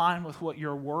out of line with what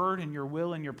your word and your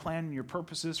will and your plan and your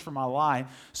purpose is for my life.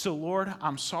 So Lord,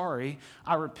 I'm sorry.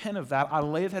 I repent of that. I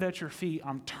lay that at your feet.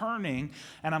 I'm turning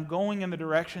and I'm going in the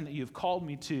direction that you've called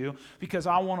me to because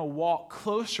I want to walk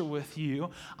closer with you.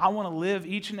 I want to live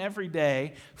each and every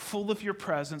day full of your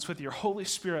presence with your Holy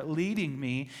Spirit leading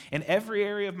me in every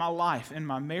area of my life, in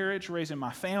my marriage, raising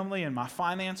my family, in my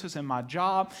finances, in my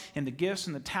job, in the gifts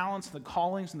and the talents and the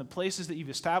callings and the places that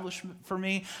you've established for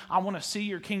me. I want to see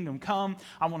your kingdom come.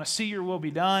 I want to see your will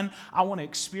be done. I want to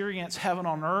experience heaven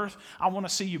on earth. I want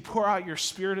to see you pour out your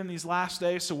Spirit in these last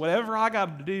days. So whatever I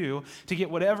got to do to get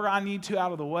whatever I need to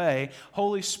out of the way,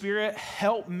 Holy Spirit,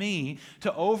 help me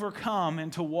to overcome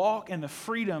and to walk in the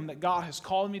freedom that God has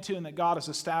called me to and that God has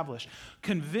established.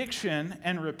 Conviction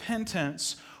and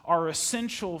repentance are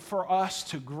essential for us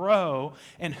to grow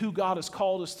in who God has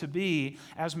called us to be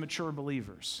as mature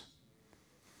believers.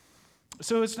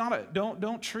 So it's not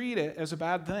don't treat it as a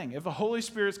bad thing. If the Holy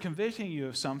Spirit's convicting you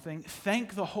of something,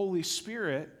 thank the Holy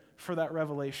Spirit for that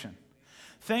revelation.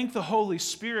 Thank the Holy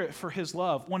Spirit for His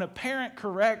love. When a parent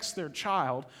corrects their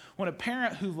child, when a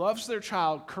parent who loves their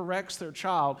child corrects their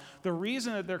child, the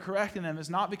reason that they're correcting them is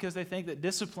not because they think that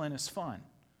discipline is fun.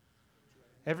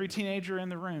 Every teenager in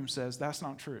the room says that's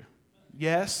not true.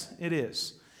 Yes, it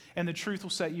is. And the truth will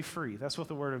set you free. That's what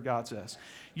the Word of God says.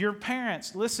 Your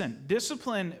parents, listen,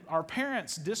 our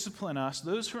parents discipline us.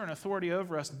 Those who are in authority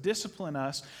over us discipline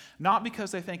us, not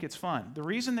because they think it's fun. The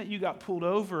reason that you got pulled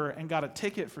over and got a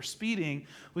ticket for speeding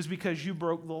was because you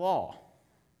broke the law.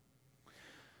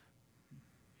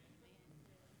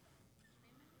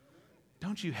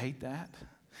 Don't you hate that?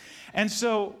 And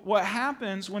so what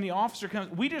happens when the officer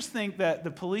comes, we just think that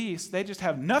the police, they just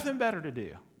have nothing better to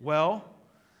do. Well,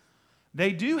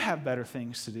 they do have better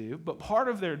things to do, but part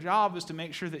of their job is to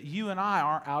make sure that you and I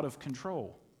aren't out of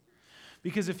control.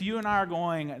 Because if you and I are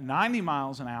going 90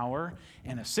 miles an hour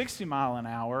and a 60 mile an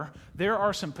hour, there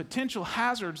are some potential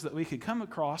hazards that we could come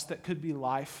across that could be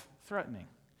life-threatening.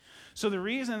 So the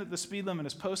reason that the speed limit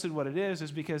is posted what it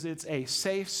is because it's a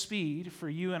safe speed for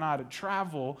you and I to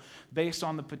travel based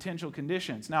on the potential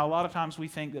conditions. Now, a lot of times we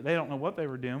think that they don't know what they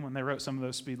were doing when they wrote some of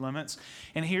those speed limits.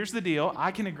 And here's the deal.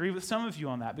 I can agree with some of you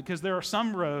on that because there are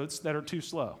some roads that are too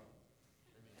slow.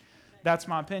 That's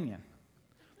my opinion.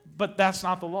 But that's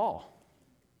not the law.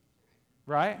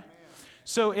 Right?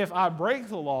 So if I break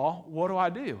the law,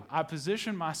 what do? I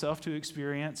position myself to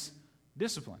experience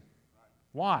discipline.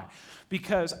 Why?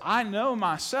 Because I know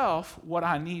myself what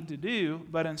I need to do,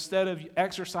 but instead of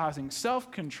exercising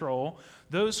self-control,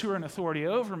 those who are in authority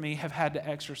over me have had to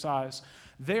exercise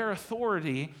their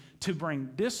authority to bring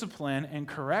discipline and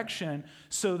correction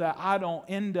so that I don't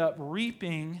end up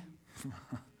reaping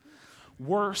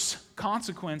worse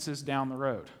consequences down the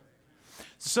road.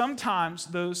 Sometimes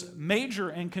those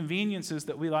major inconveniences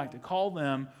that we like to call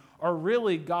them are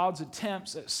really God's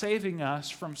attempts at saving us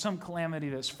from some calamity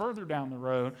that's further down the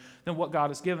road than what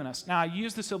God has given us. Now, I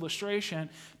use this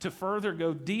illustration to further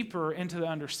go deeper into the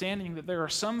understanding that there are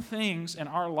some things in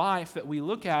our life that we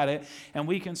look at it and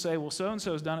we can say, well,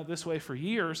 so-and-so has done it this way for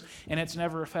years and it's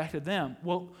never affected them.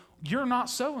 Well, you're not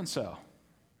so-and-so.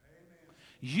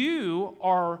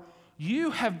 You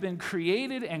have been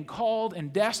created and called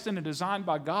and destined and designed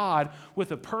by God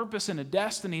with a purpose and a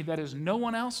destiny that is no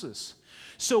one else's.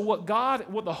 So what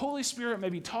the Holy Spirit may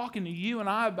be talking to you and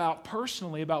I about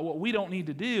personally, about what we don't need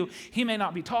to do, He may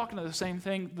not be talking to the same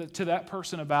thing to that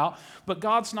person about, but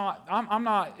God's not,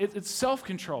 it's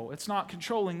self-control. It's not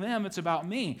controlling them, it's about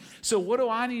me. So what do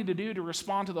I need to do to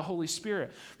respond to the Holy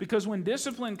Spirit? Because when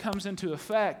discipline comes into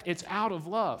effect, it's out of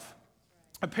love.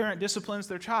 A parent disciplines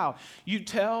their child. You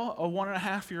tell a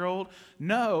 1.5-year-old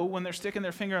no when they're sticking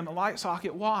their finger in the light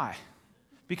socket. Why?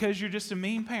 Because you're just a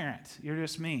mean parent. You're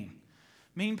just mean.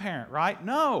 Mean parent, right?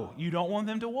 No, you don't want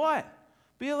them to what?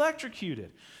 Be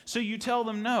electrocuted. So you tell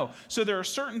them no. So there are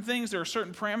certain things, there are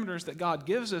certain parameters that God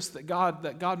gives us, that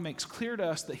God makes clear to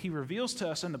us, that He reveals to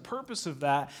us, and the purpose of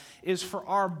that is for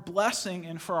our blessing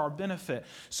and for our benefit.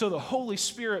 So the Holy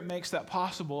Spirit makes that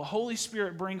possible. The Holy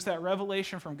Spirit brings that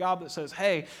revelation from God that says,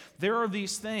 hey, there are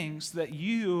these things that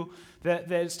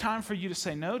it's time for you to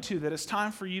say no to, that it's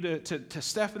time for you to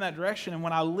step in that direction. And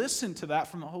when I listen to that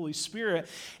from the Holy Spirit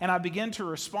and I begin to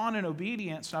respond in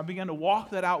obedience and I begin to walk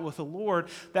that out with the Lord,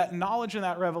 that knowledge and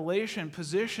that revelation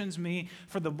positions me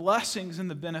for the blessings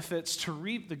and the benefits to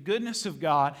reap the goodness of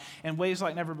God in ways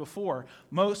like never before.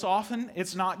 Most often,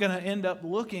 it's not going to end up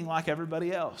looking like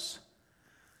everybody else.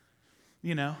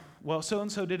 You know, well,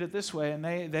 so-and-so did it this way, and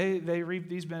they reap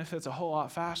these benefits a whole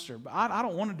lot faster. But I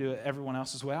don't want to do it everyone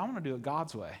else's way. I want to do it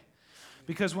God's way.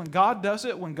 Because when God does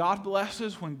it, when God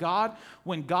blesses, when God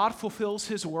fulfills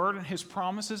His word and His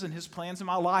promises and His plans in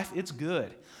my life, it's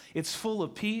good. It's full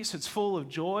of peace. It's full of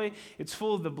joy. It's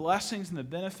full of the blessings and the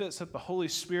benefits that the Holy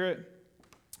Spirit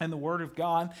and the Word of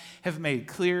God have made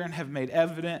clear and have made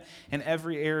evident in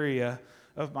every area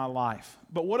of my life.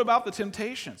 But what about the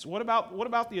temptations? What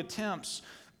about the attempts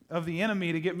of the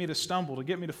enemy to get me to stumble, to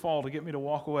get me to fall, to get me to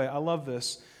walk away? I love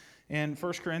this. In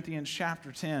 1 Corinthians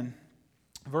chapter 10,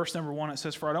 verse number 1, it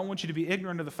says, "For I don't want you to be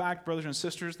ignorant of the fact, brothers and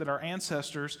sisters, that our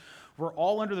ancestors were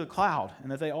all under the cloud, and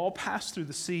that they all passed through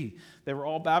the sea. They were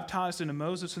all baptized into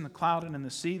Moses in the cloud and in the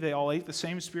sea. They all ate the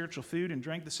same spiritual food and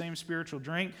drank the same spiritual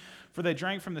drink, for they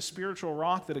drank from the spiritual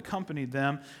rock that accompanied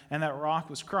them, and that rock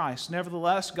was Christ.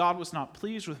 Nevertheless, God was not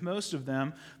pleased with most of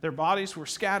them. Their bodies were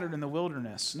scattered in the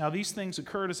wilderness. Now these things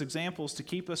occurred as examples to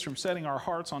keep us from setting our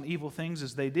hearts on evil things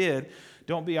as they did.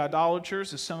 Don't be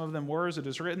idolaters, as some of them were, as it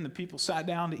is written, the people sat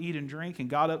down to eat and drink and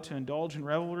got up to indulge in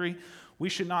revelry. We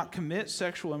should not commit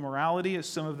sexual immorality, as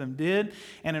some of them did.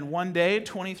 And in one day,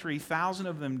 23,000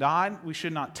 of them died. We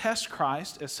should not test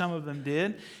Christ, as some of them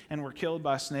did, and were killed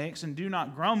by snakes. And do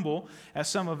not grumble, as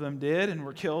some of them did, and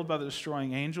were killed by the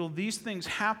destroying angel. These things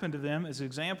happened to them as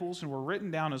examples and were written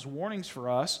down as warnings for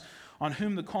us, on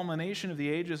whom the culmination of the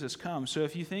ages has come. So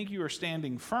if you think you are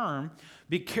standing firm,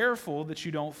 be careful that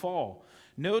you don't fall.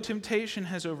 No temptation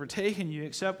has overtaken you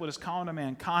except what is common to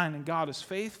mankind, and God is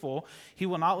faithful. He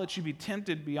will not let you be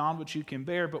tempted beyond what you can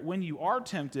bear, but when you are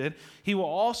tempted, He will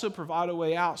also provide a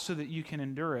way out so that you can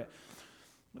endure it."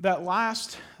 That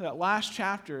last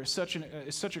chapter is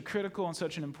such a critical and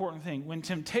such an important thing. When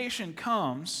temptation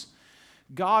comes,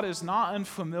 God is not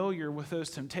unfamiliar with those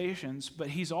temptations, but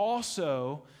He's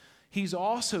also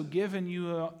given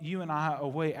you and I a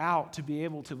way out to be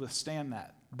able to withstand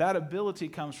that. That ability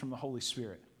comes from the Holy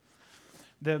Spirit.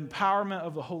 The empowerment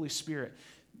of the Holy Spirit.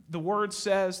 The Word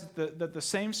says that the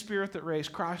same Spirit that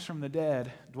raised Christ from the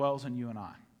dead dwells in you and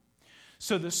I.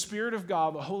 So the Spirit of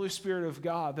God, the Holy Spirit of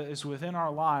God that is within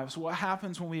our lives, what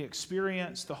happens when we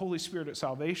experience the Holy Spirit at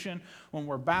salvation, when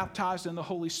we're baptized in the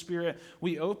Holy Spirit,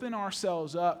 we open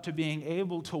ourselves up to being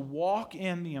able to walk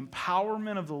in the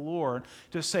empowerment of the Lord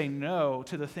to say no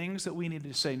to the things that we need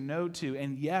to say no to,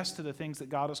 and yes to the things that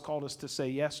God has called us to say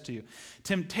yes to.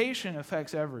 Temptation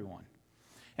affects everyone.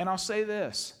 And I'll say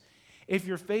this. If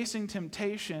you're facing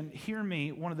temptation, hear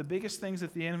me, one of the biggest things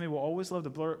that the enemy will always love to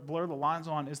blur the lines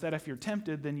on is that if you're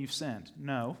tempted, then you've sinned.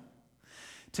 No.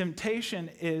 Sin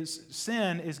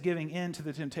is giving in to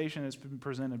the temptation that's been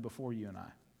presented before you and I.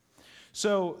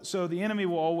 So the enemy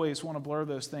will always want to blur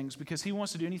those things because he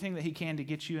wants to do anything that he can to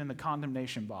get you in the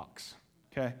condemnation box.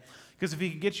 Okay? Because if he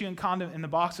can get you in the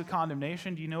box of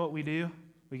condemnation, do you know what we do?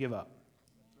 We give up.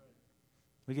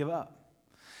 We give up.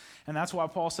 And that's why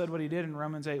Paul said what he did in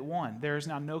Romans 8:1. There is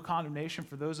now no condemnation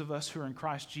for those of us who are in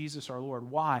Christ Jesus our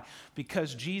Lord. Why?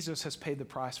 Because Jesus has paid the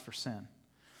price for sin.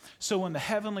 So when the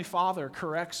Heavenly Father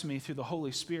corrects me through the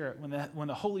Holy Spirit, when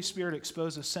the Holy Spirit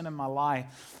exposes sin in my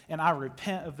life and I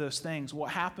repent of those things,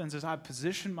 what happens is I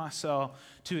position myself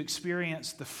to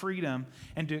experience the freedom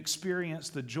and to experience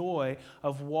the joy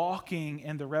of walking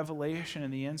in the revelation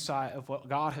and the insight of what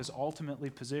God has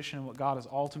ultimately positioned and what God has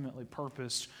ultimately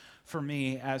purposed for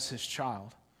me as His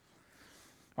child.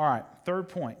 All right, third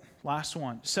point, last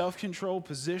one. Self-control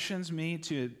positions me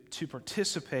to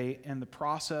participate in the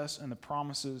process and the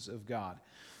promises of God.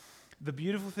 The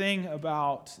beautiful thing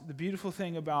about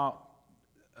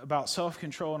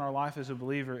self-control in our life as a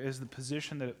believer is the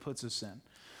position that it puts us in.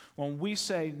 When we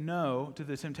say no to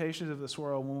the temptations of this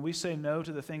world, when we say no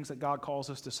to the things that God calls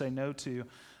us to say no to,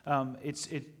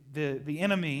 the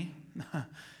enemy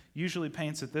usually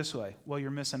paints it this way: well,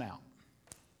 you're missing out.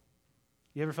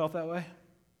 You ever felt that way?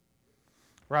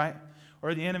 Right?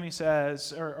 Or the enemy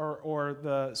says, or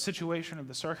the situation or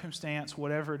the circumstance,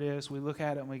 whatever it is, we look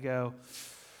at it and we go,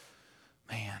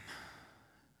 man,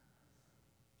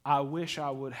 I wish I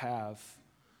would have.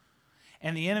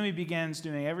 And the enemy begins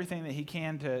doing everything that he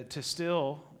can to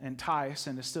still entice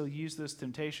and to still use those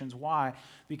temptations. Why?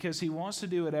 Because he wants to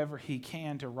do whatever he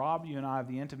can to rob you and I of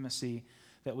the intimacy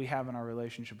that we have in our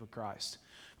relationship with Christ.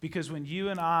 Because when you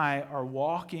and I are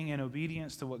walking in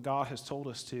obedience to what God has told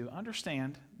us to,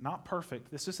 understand, not perfect.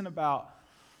 This isn't about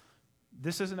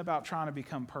trying to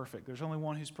become perfect. There's only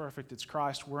one who's perfect. It's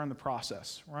Christ. We're in the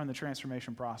process. We're in the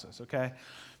transformation process, okay?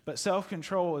 But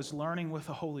self-control is learning with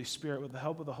the Holy Spirit, with the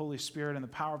help of the Holy Spirit and the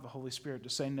power of the Holy Spirit,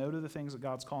 to say no to the things that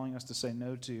God's calling us to say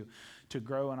no to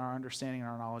grow in our understanding and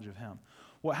our knowledge of Him.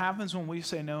 What happens when we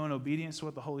say no in obedience to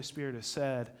what the Holy Spirit has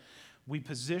said, we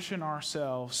position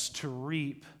ourselves to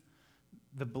reap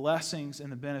the blessings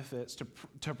and the benefits,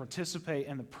 to participate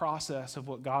in the process of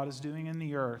what God is doing in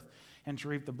the earth, and to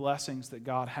reap the blessings that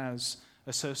God has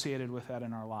associated with that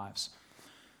in our lives.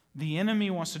 The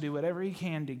enemy wants to do whatever he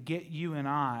can to get you and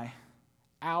I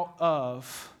out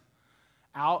of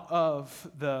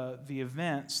the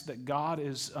events that God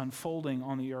is unfolding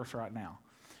on the earth right now.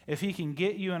 If he can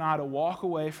get you and I to walk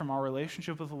away from our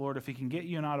relationship with the Lord, if he can get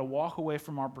you and I to walk away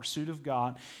from our pursuit of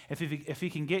God, if he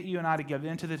can get you and I to give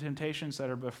into the temptations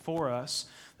that are before us,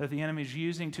 that the enemy is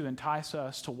using to entice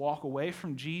us to walk away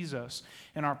from Jesus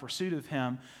in our pursuit of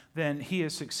Him, then he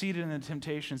has succeeded in the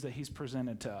temptations that he's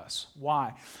presented to us.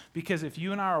 Why? Because if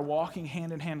you and I are walking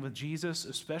hand in hand with Jesus,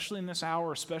 especially in this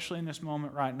hour, especially in this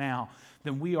moment right now,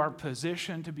 then we are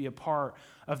positioned to be a part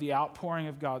of the outpouring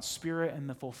of God's Spirit and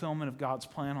the fulfillment of God's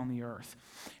plan on the earth.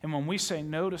 And when we say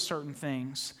no to certain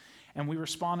things and we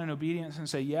respond in obedience and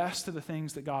say yes to the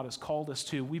things that God has called us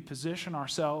to, we position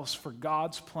ourselves for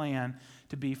God's plan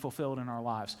to be fulfilled in our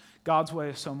lives. God's way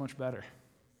is so much better.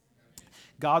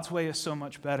 God's way is so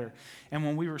much better. And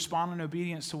when we respond in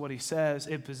obedience to what He says,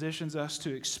 it positions us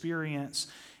to experience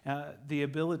the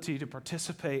ability to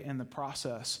participate in the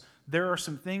process. There are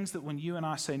some things that when you and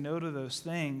I say no to those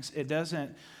things, it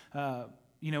doesn't,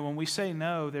 when we say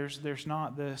no, there's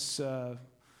not this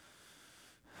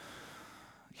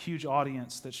huge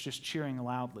audience that's just cheering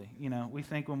loudly. We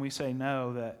think when we say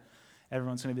no that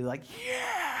everyone's going to be like,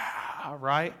 yeah,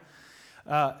 right?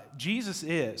 Jesus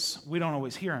is. We don't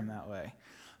always hear Him that way.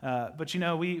 But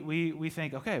we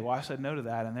think, okay, well, I said no to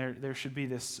that, and there should be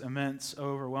this immense,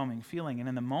 overwhelming feeling. And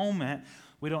in the moment,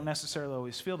 we don't necessarily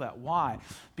always feel that. Why?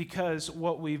 Because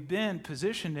what we've been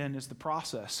positioned in is the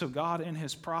process. So God in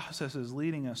His process is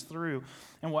leading us through.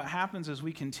 And what happens as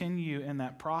we continue in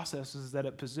that process is that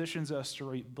it positions us to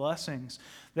reap blessings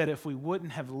that if we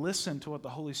wouldn't have listened to what the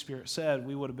Holy Spirit said,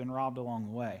 we would have been robbed along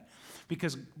the way.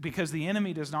 Because the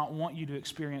enemy does not want you to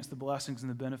experience the blessings and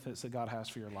the benefits that God has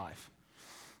for your life.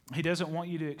 He doesn't want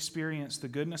you to experience the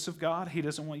goodness of God. He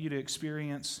doesn't want you to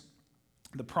experience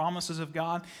the promises of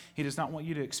God. He does not want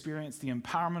you to experience the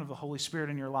empowerment of the Holy Spirit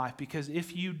in your life, because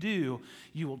if you do,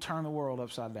 you will turn the world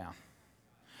upside down.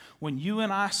 When you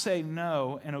and I say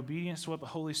no in obedience to what the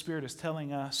Holy Spirit is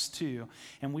telling us to,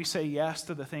 and we say yes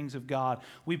to the things of God,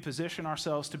 we position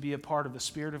ourselves to be a part of the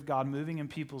Spirit of God moving in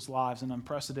people's lives in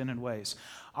unprecedented ways.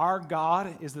 Our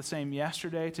God is the same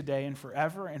yesterday, today, and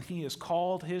forever, and He has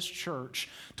called His church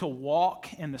to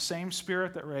walk in the same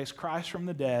Spirit that raised Christ from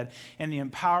the dead and the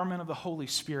empowerment of the Holy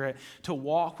Spirit, to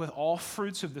walk with all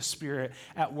fruits of the Spirit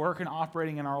at work and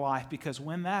operating in our life, because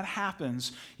when that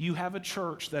happens, you have a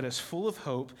church that is full of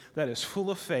hope, that is full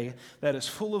of faith, that is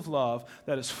full of love,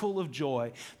 that is full of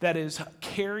joy, that is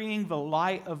carrying the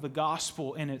light of the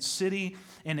gospel in its city,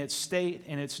 in its state,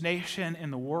 in its nation,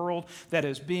 in the world, that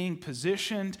is being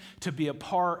positioned to be a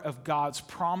part of God's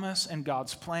promise and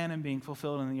God's plan and being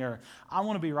fulfilled in the earth. I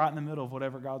want to be right in the middle of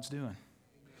whatever God's doing.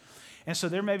 And so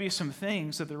there may be some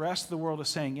things that the rest of the world is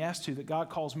saying yes to that God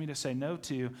calls me to say no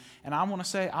to. And I want to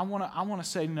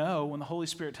say no when the Holy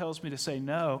Spirit tells me to say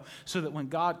no, so that when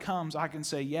God comes, I can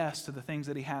say yes to the things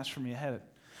that he has for me ahead.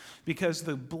 Because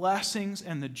the blessings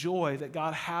and the joy that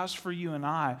God has for you and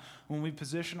I, when we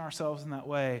position ourselves in that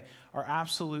way, are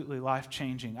absolutely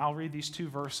life-changing. I'll read these 2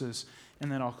 verses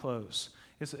and then I'll close.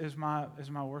 Is my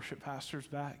worship pastors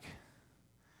back?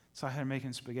 It's like they're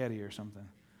making spaghetti or something.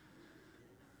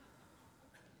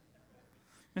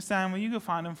 Miss Diane, will you go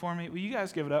find them for me? Will you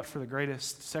guys give it up for the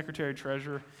greatest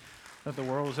secretary-treasurer that the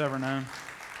world has ever known?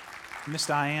 Miss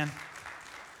Diane.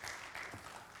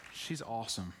 She's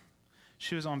awesome.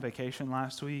 She was on vacation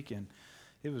last week, and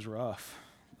it was rough.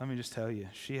 Let me just tell you,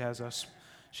 she has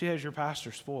your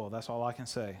pastor spoiled. That's all I can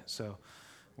say. So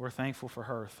we're thankful for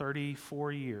her.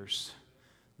 34 years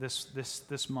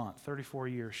this month, 34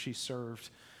 years she served.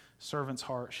 Servant's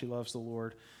heart. She loves the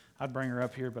Lord. I'd bring her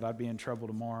up here, but I'd be in trouble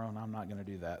tomorrow, and I'm not going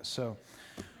to do that. So,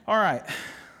 all right,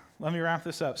 let me wrap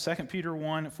this up. 2 Peter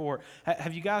 1:4.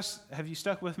 Have you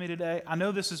stuck with me today? I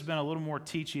know this has been a little more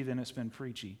teachy than it's been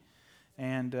preachy,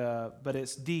 and but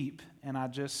it's deep, and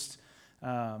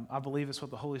I believe it's what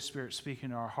the Holy Spirit's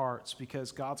speaking to our hearts,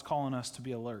 because God's calling us to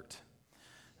be alert.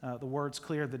 The word's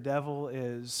clear. The devil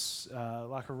is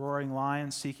like a roaring lion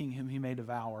seeking whom he may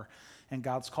devour, and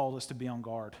God's called us to be on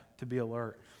guard, to be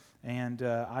alert. And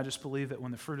I just believe that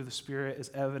when the fruit of the Spirit is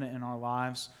evident in our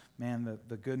lives, man,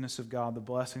 the goodness of God, the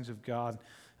blessings of God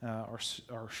are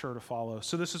sure to follow.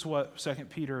 So this is what 2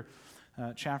 Peter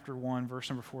chapter 1,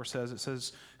 verse number 4 says. It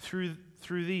says, through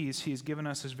these he has given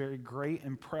us his very great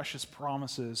and precious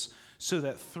promises, so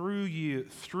that through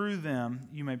them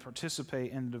you may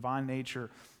participate in the divine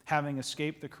nature, having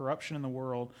escaped the corruption in the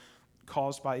world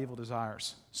caused by evil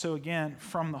desires. So again,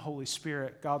 from the Holy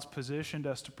Spirit, God's positioned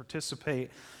us to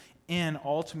participate in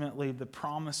ultimately the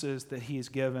promises that he has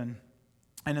given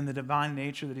and in the divine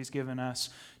nature that he's given us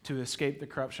to escape the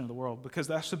corruption of the world. Because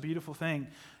that's the beautiful thing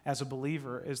as a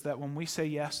believer, is that when we say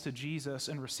yes to Jesus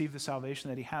and receive the salvation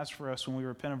that he has for us when we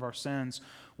repent of our sins,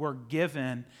 we're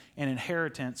given an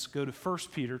inheritance. Go to 1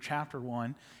 Peter chapter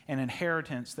 1, an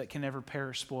inheritance that can never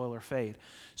perish, spoil, or fade.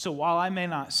 So while I may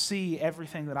not see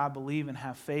everything that I believe and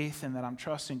have faith in that I'm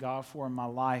trusting God for in my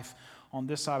life on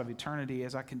this side of eternity,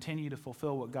 as I continue to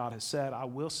fulfill what God has said, I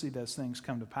will see those things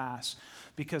come to pass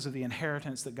because of the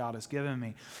inheritance that God has given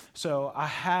me. So I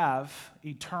have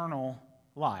eternal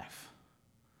life.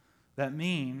 That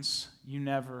means you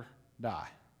never die.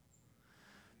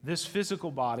 This physical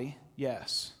body,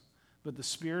 yes, but the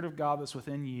Spirit of God that's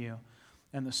within you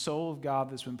and the soul of God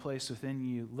that's been placed within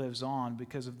you lives on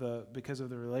because of the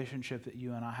relationship that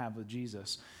you and I have with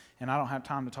Jesus. And I don't have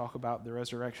time to talk about the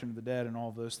resurrection of the dead and all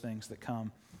of those things that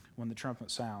come when the trumpet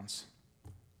sounds.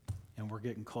 And we're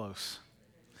getting close.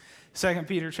 2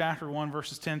 Peter chapter 1,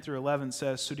 verses 10 through 11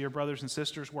 says, so dear brothers and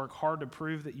sisters, work hard to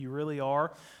prove that you really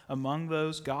are among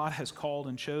those God has called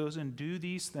and chosen. Do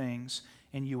these things,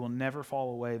 and you will never fall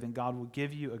away. Then God will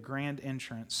give you a grand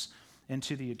entrance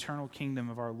into the eternal kingdom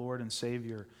of our Lord and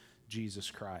Savior, Jesus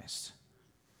Christ.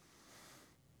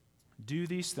 Do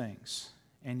these things,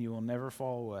 and you will never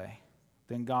fall away.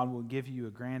 Then God will give you a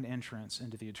grand entrance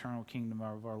into the eternal kingdom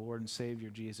of our Lord and Savior,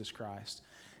 Jesus Christ.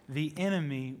 The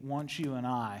enemy wants you and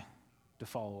I to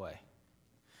fall away.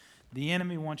 The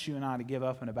enemy wants you and I to give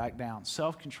up and to back down.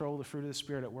 Self-control, the fruit of the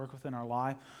Spirit at work within our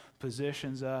life,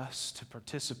 positions us to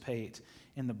participate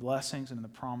in the blessings and the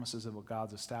promises of what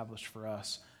God's established for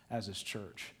us as his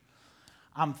church.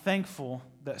 I'm thankful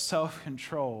that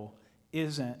self-control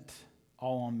isn't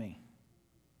all on me.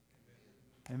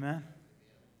 Amen?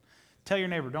 Tell your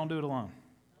neighbor, don't do it alone.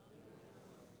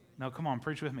 No, come on,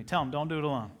 preach with me. Tell them, don't do it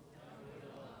alone.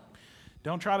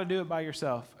 Don't try to do it by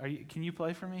yourself. Can you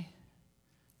play for me?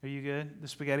 Are you good? The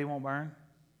spaghetti won't burn?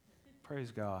 Praise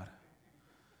God.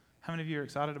 How many of you are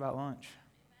excited about lunch?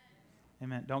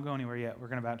 Amen. Don't go anywhere yet. We're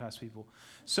going to baptize people.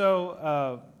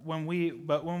 So when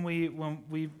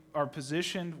we are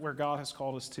positioned where God has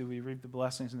called us to, we reap the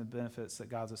blessings and the benefits that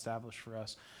God's established for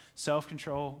us.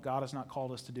 Self-control, God has not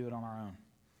called us to do it on our own.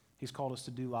 He's called us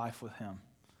to do life with him.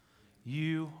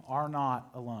 You are not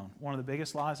alone. One of the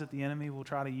biggest lies that the enemy will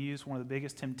try to use, one of the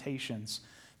biggest temptations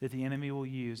that the enemy will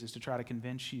use is to try to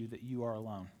convince you that you are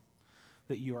alone,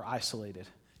 that you are isolated.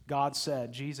 God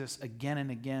said, Jesus again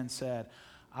and again said,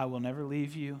 I will never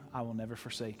leave you, I will never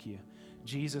forsake you.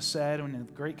 Jesus said in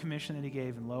the great commission that he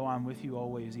gave, and lo, I'm with you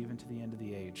always, even to the end of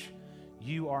the age.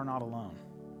 You are not alone.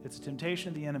 It's a temptation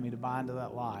of the enemy to buy into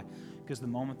that lie, because the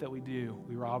moment that we do,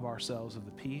 we rob ourselves of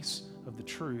the peace, of the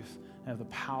truth, and of the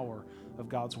power of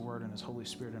God's word and his Holy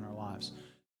Spirit in our lives.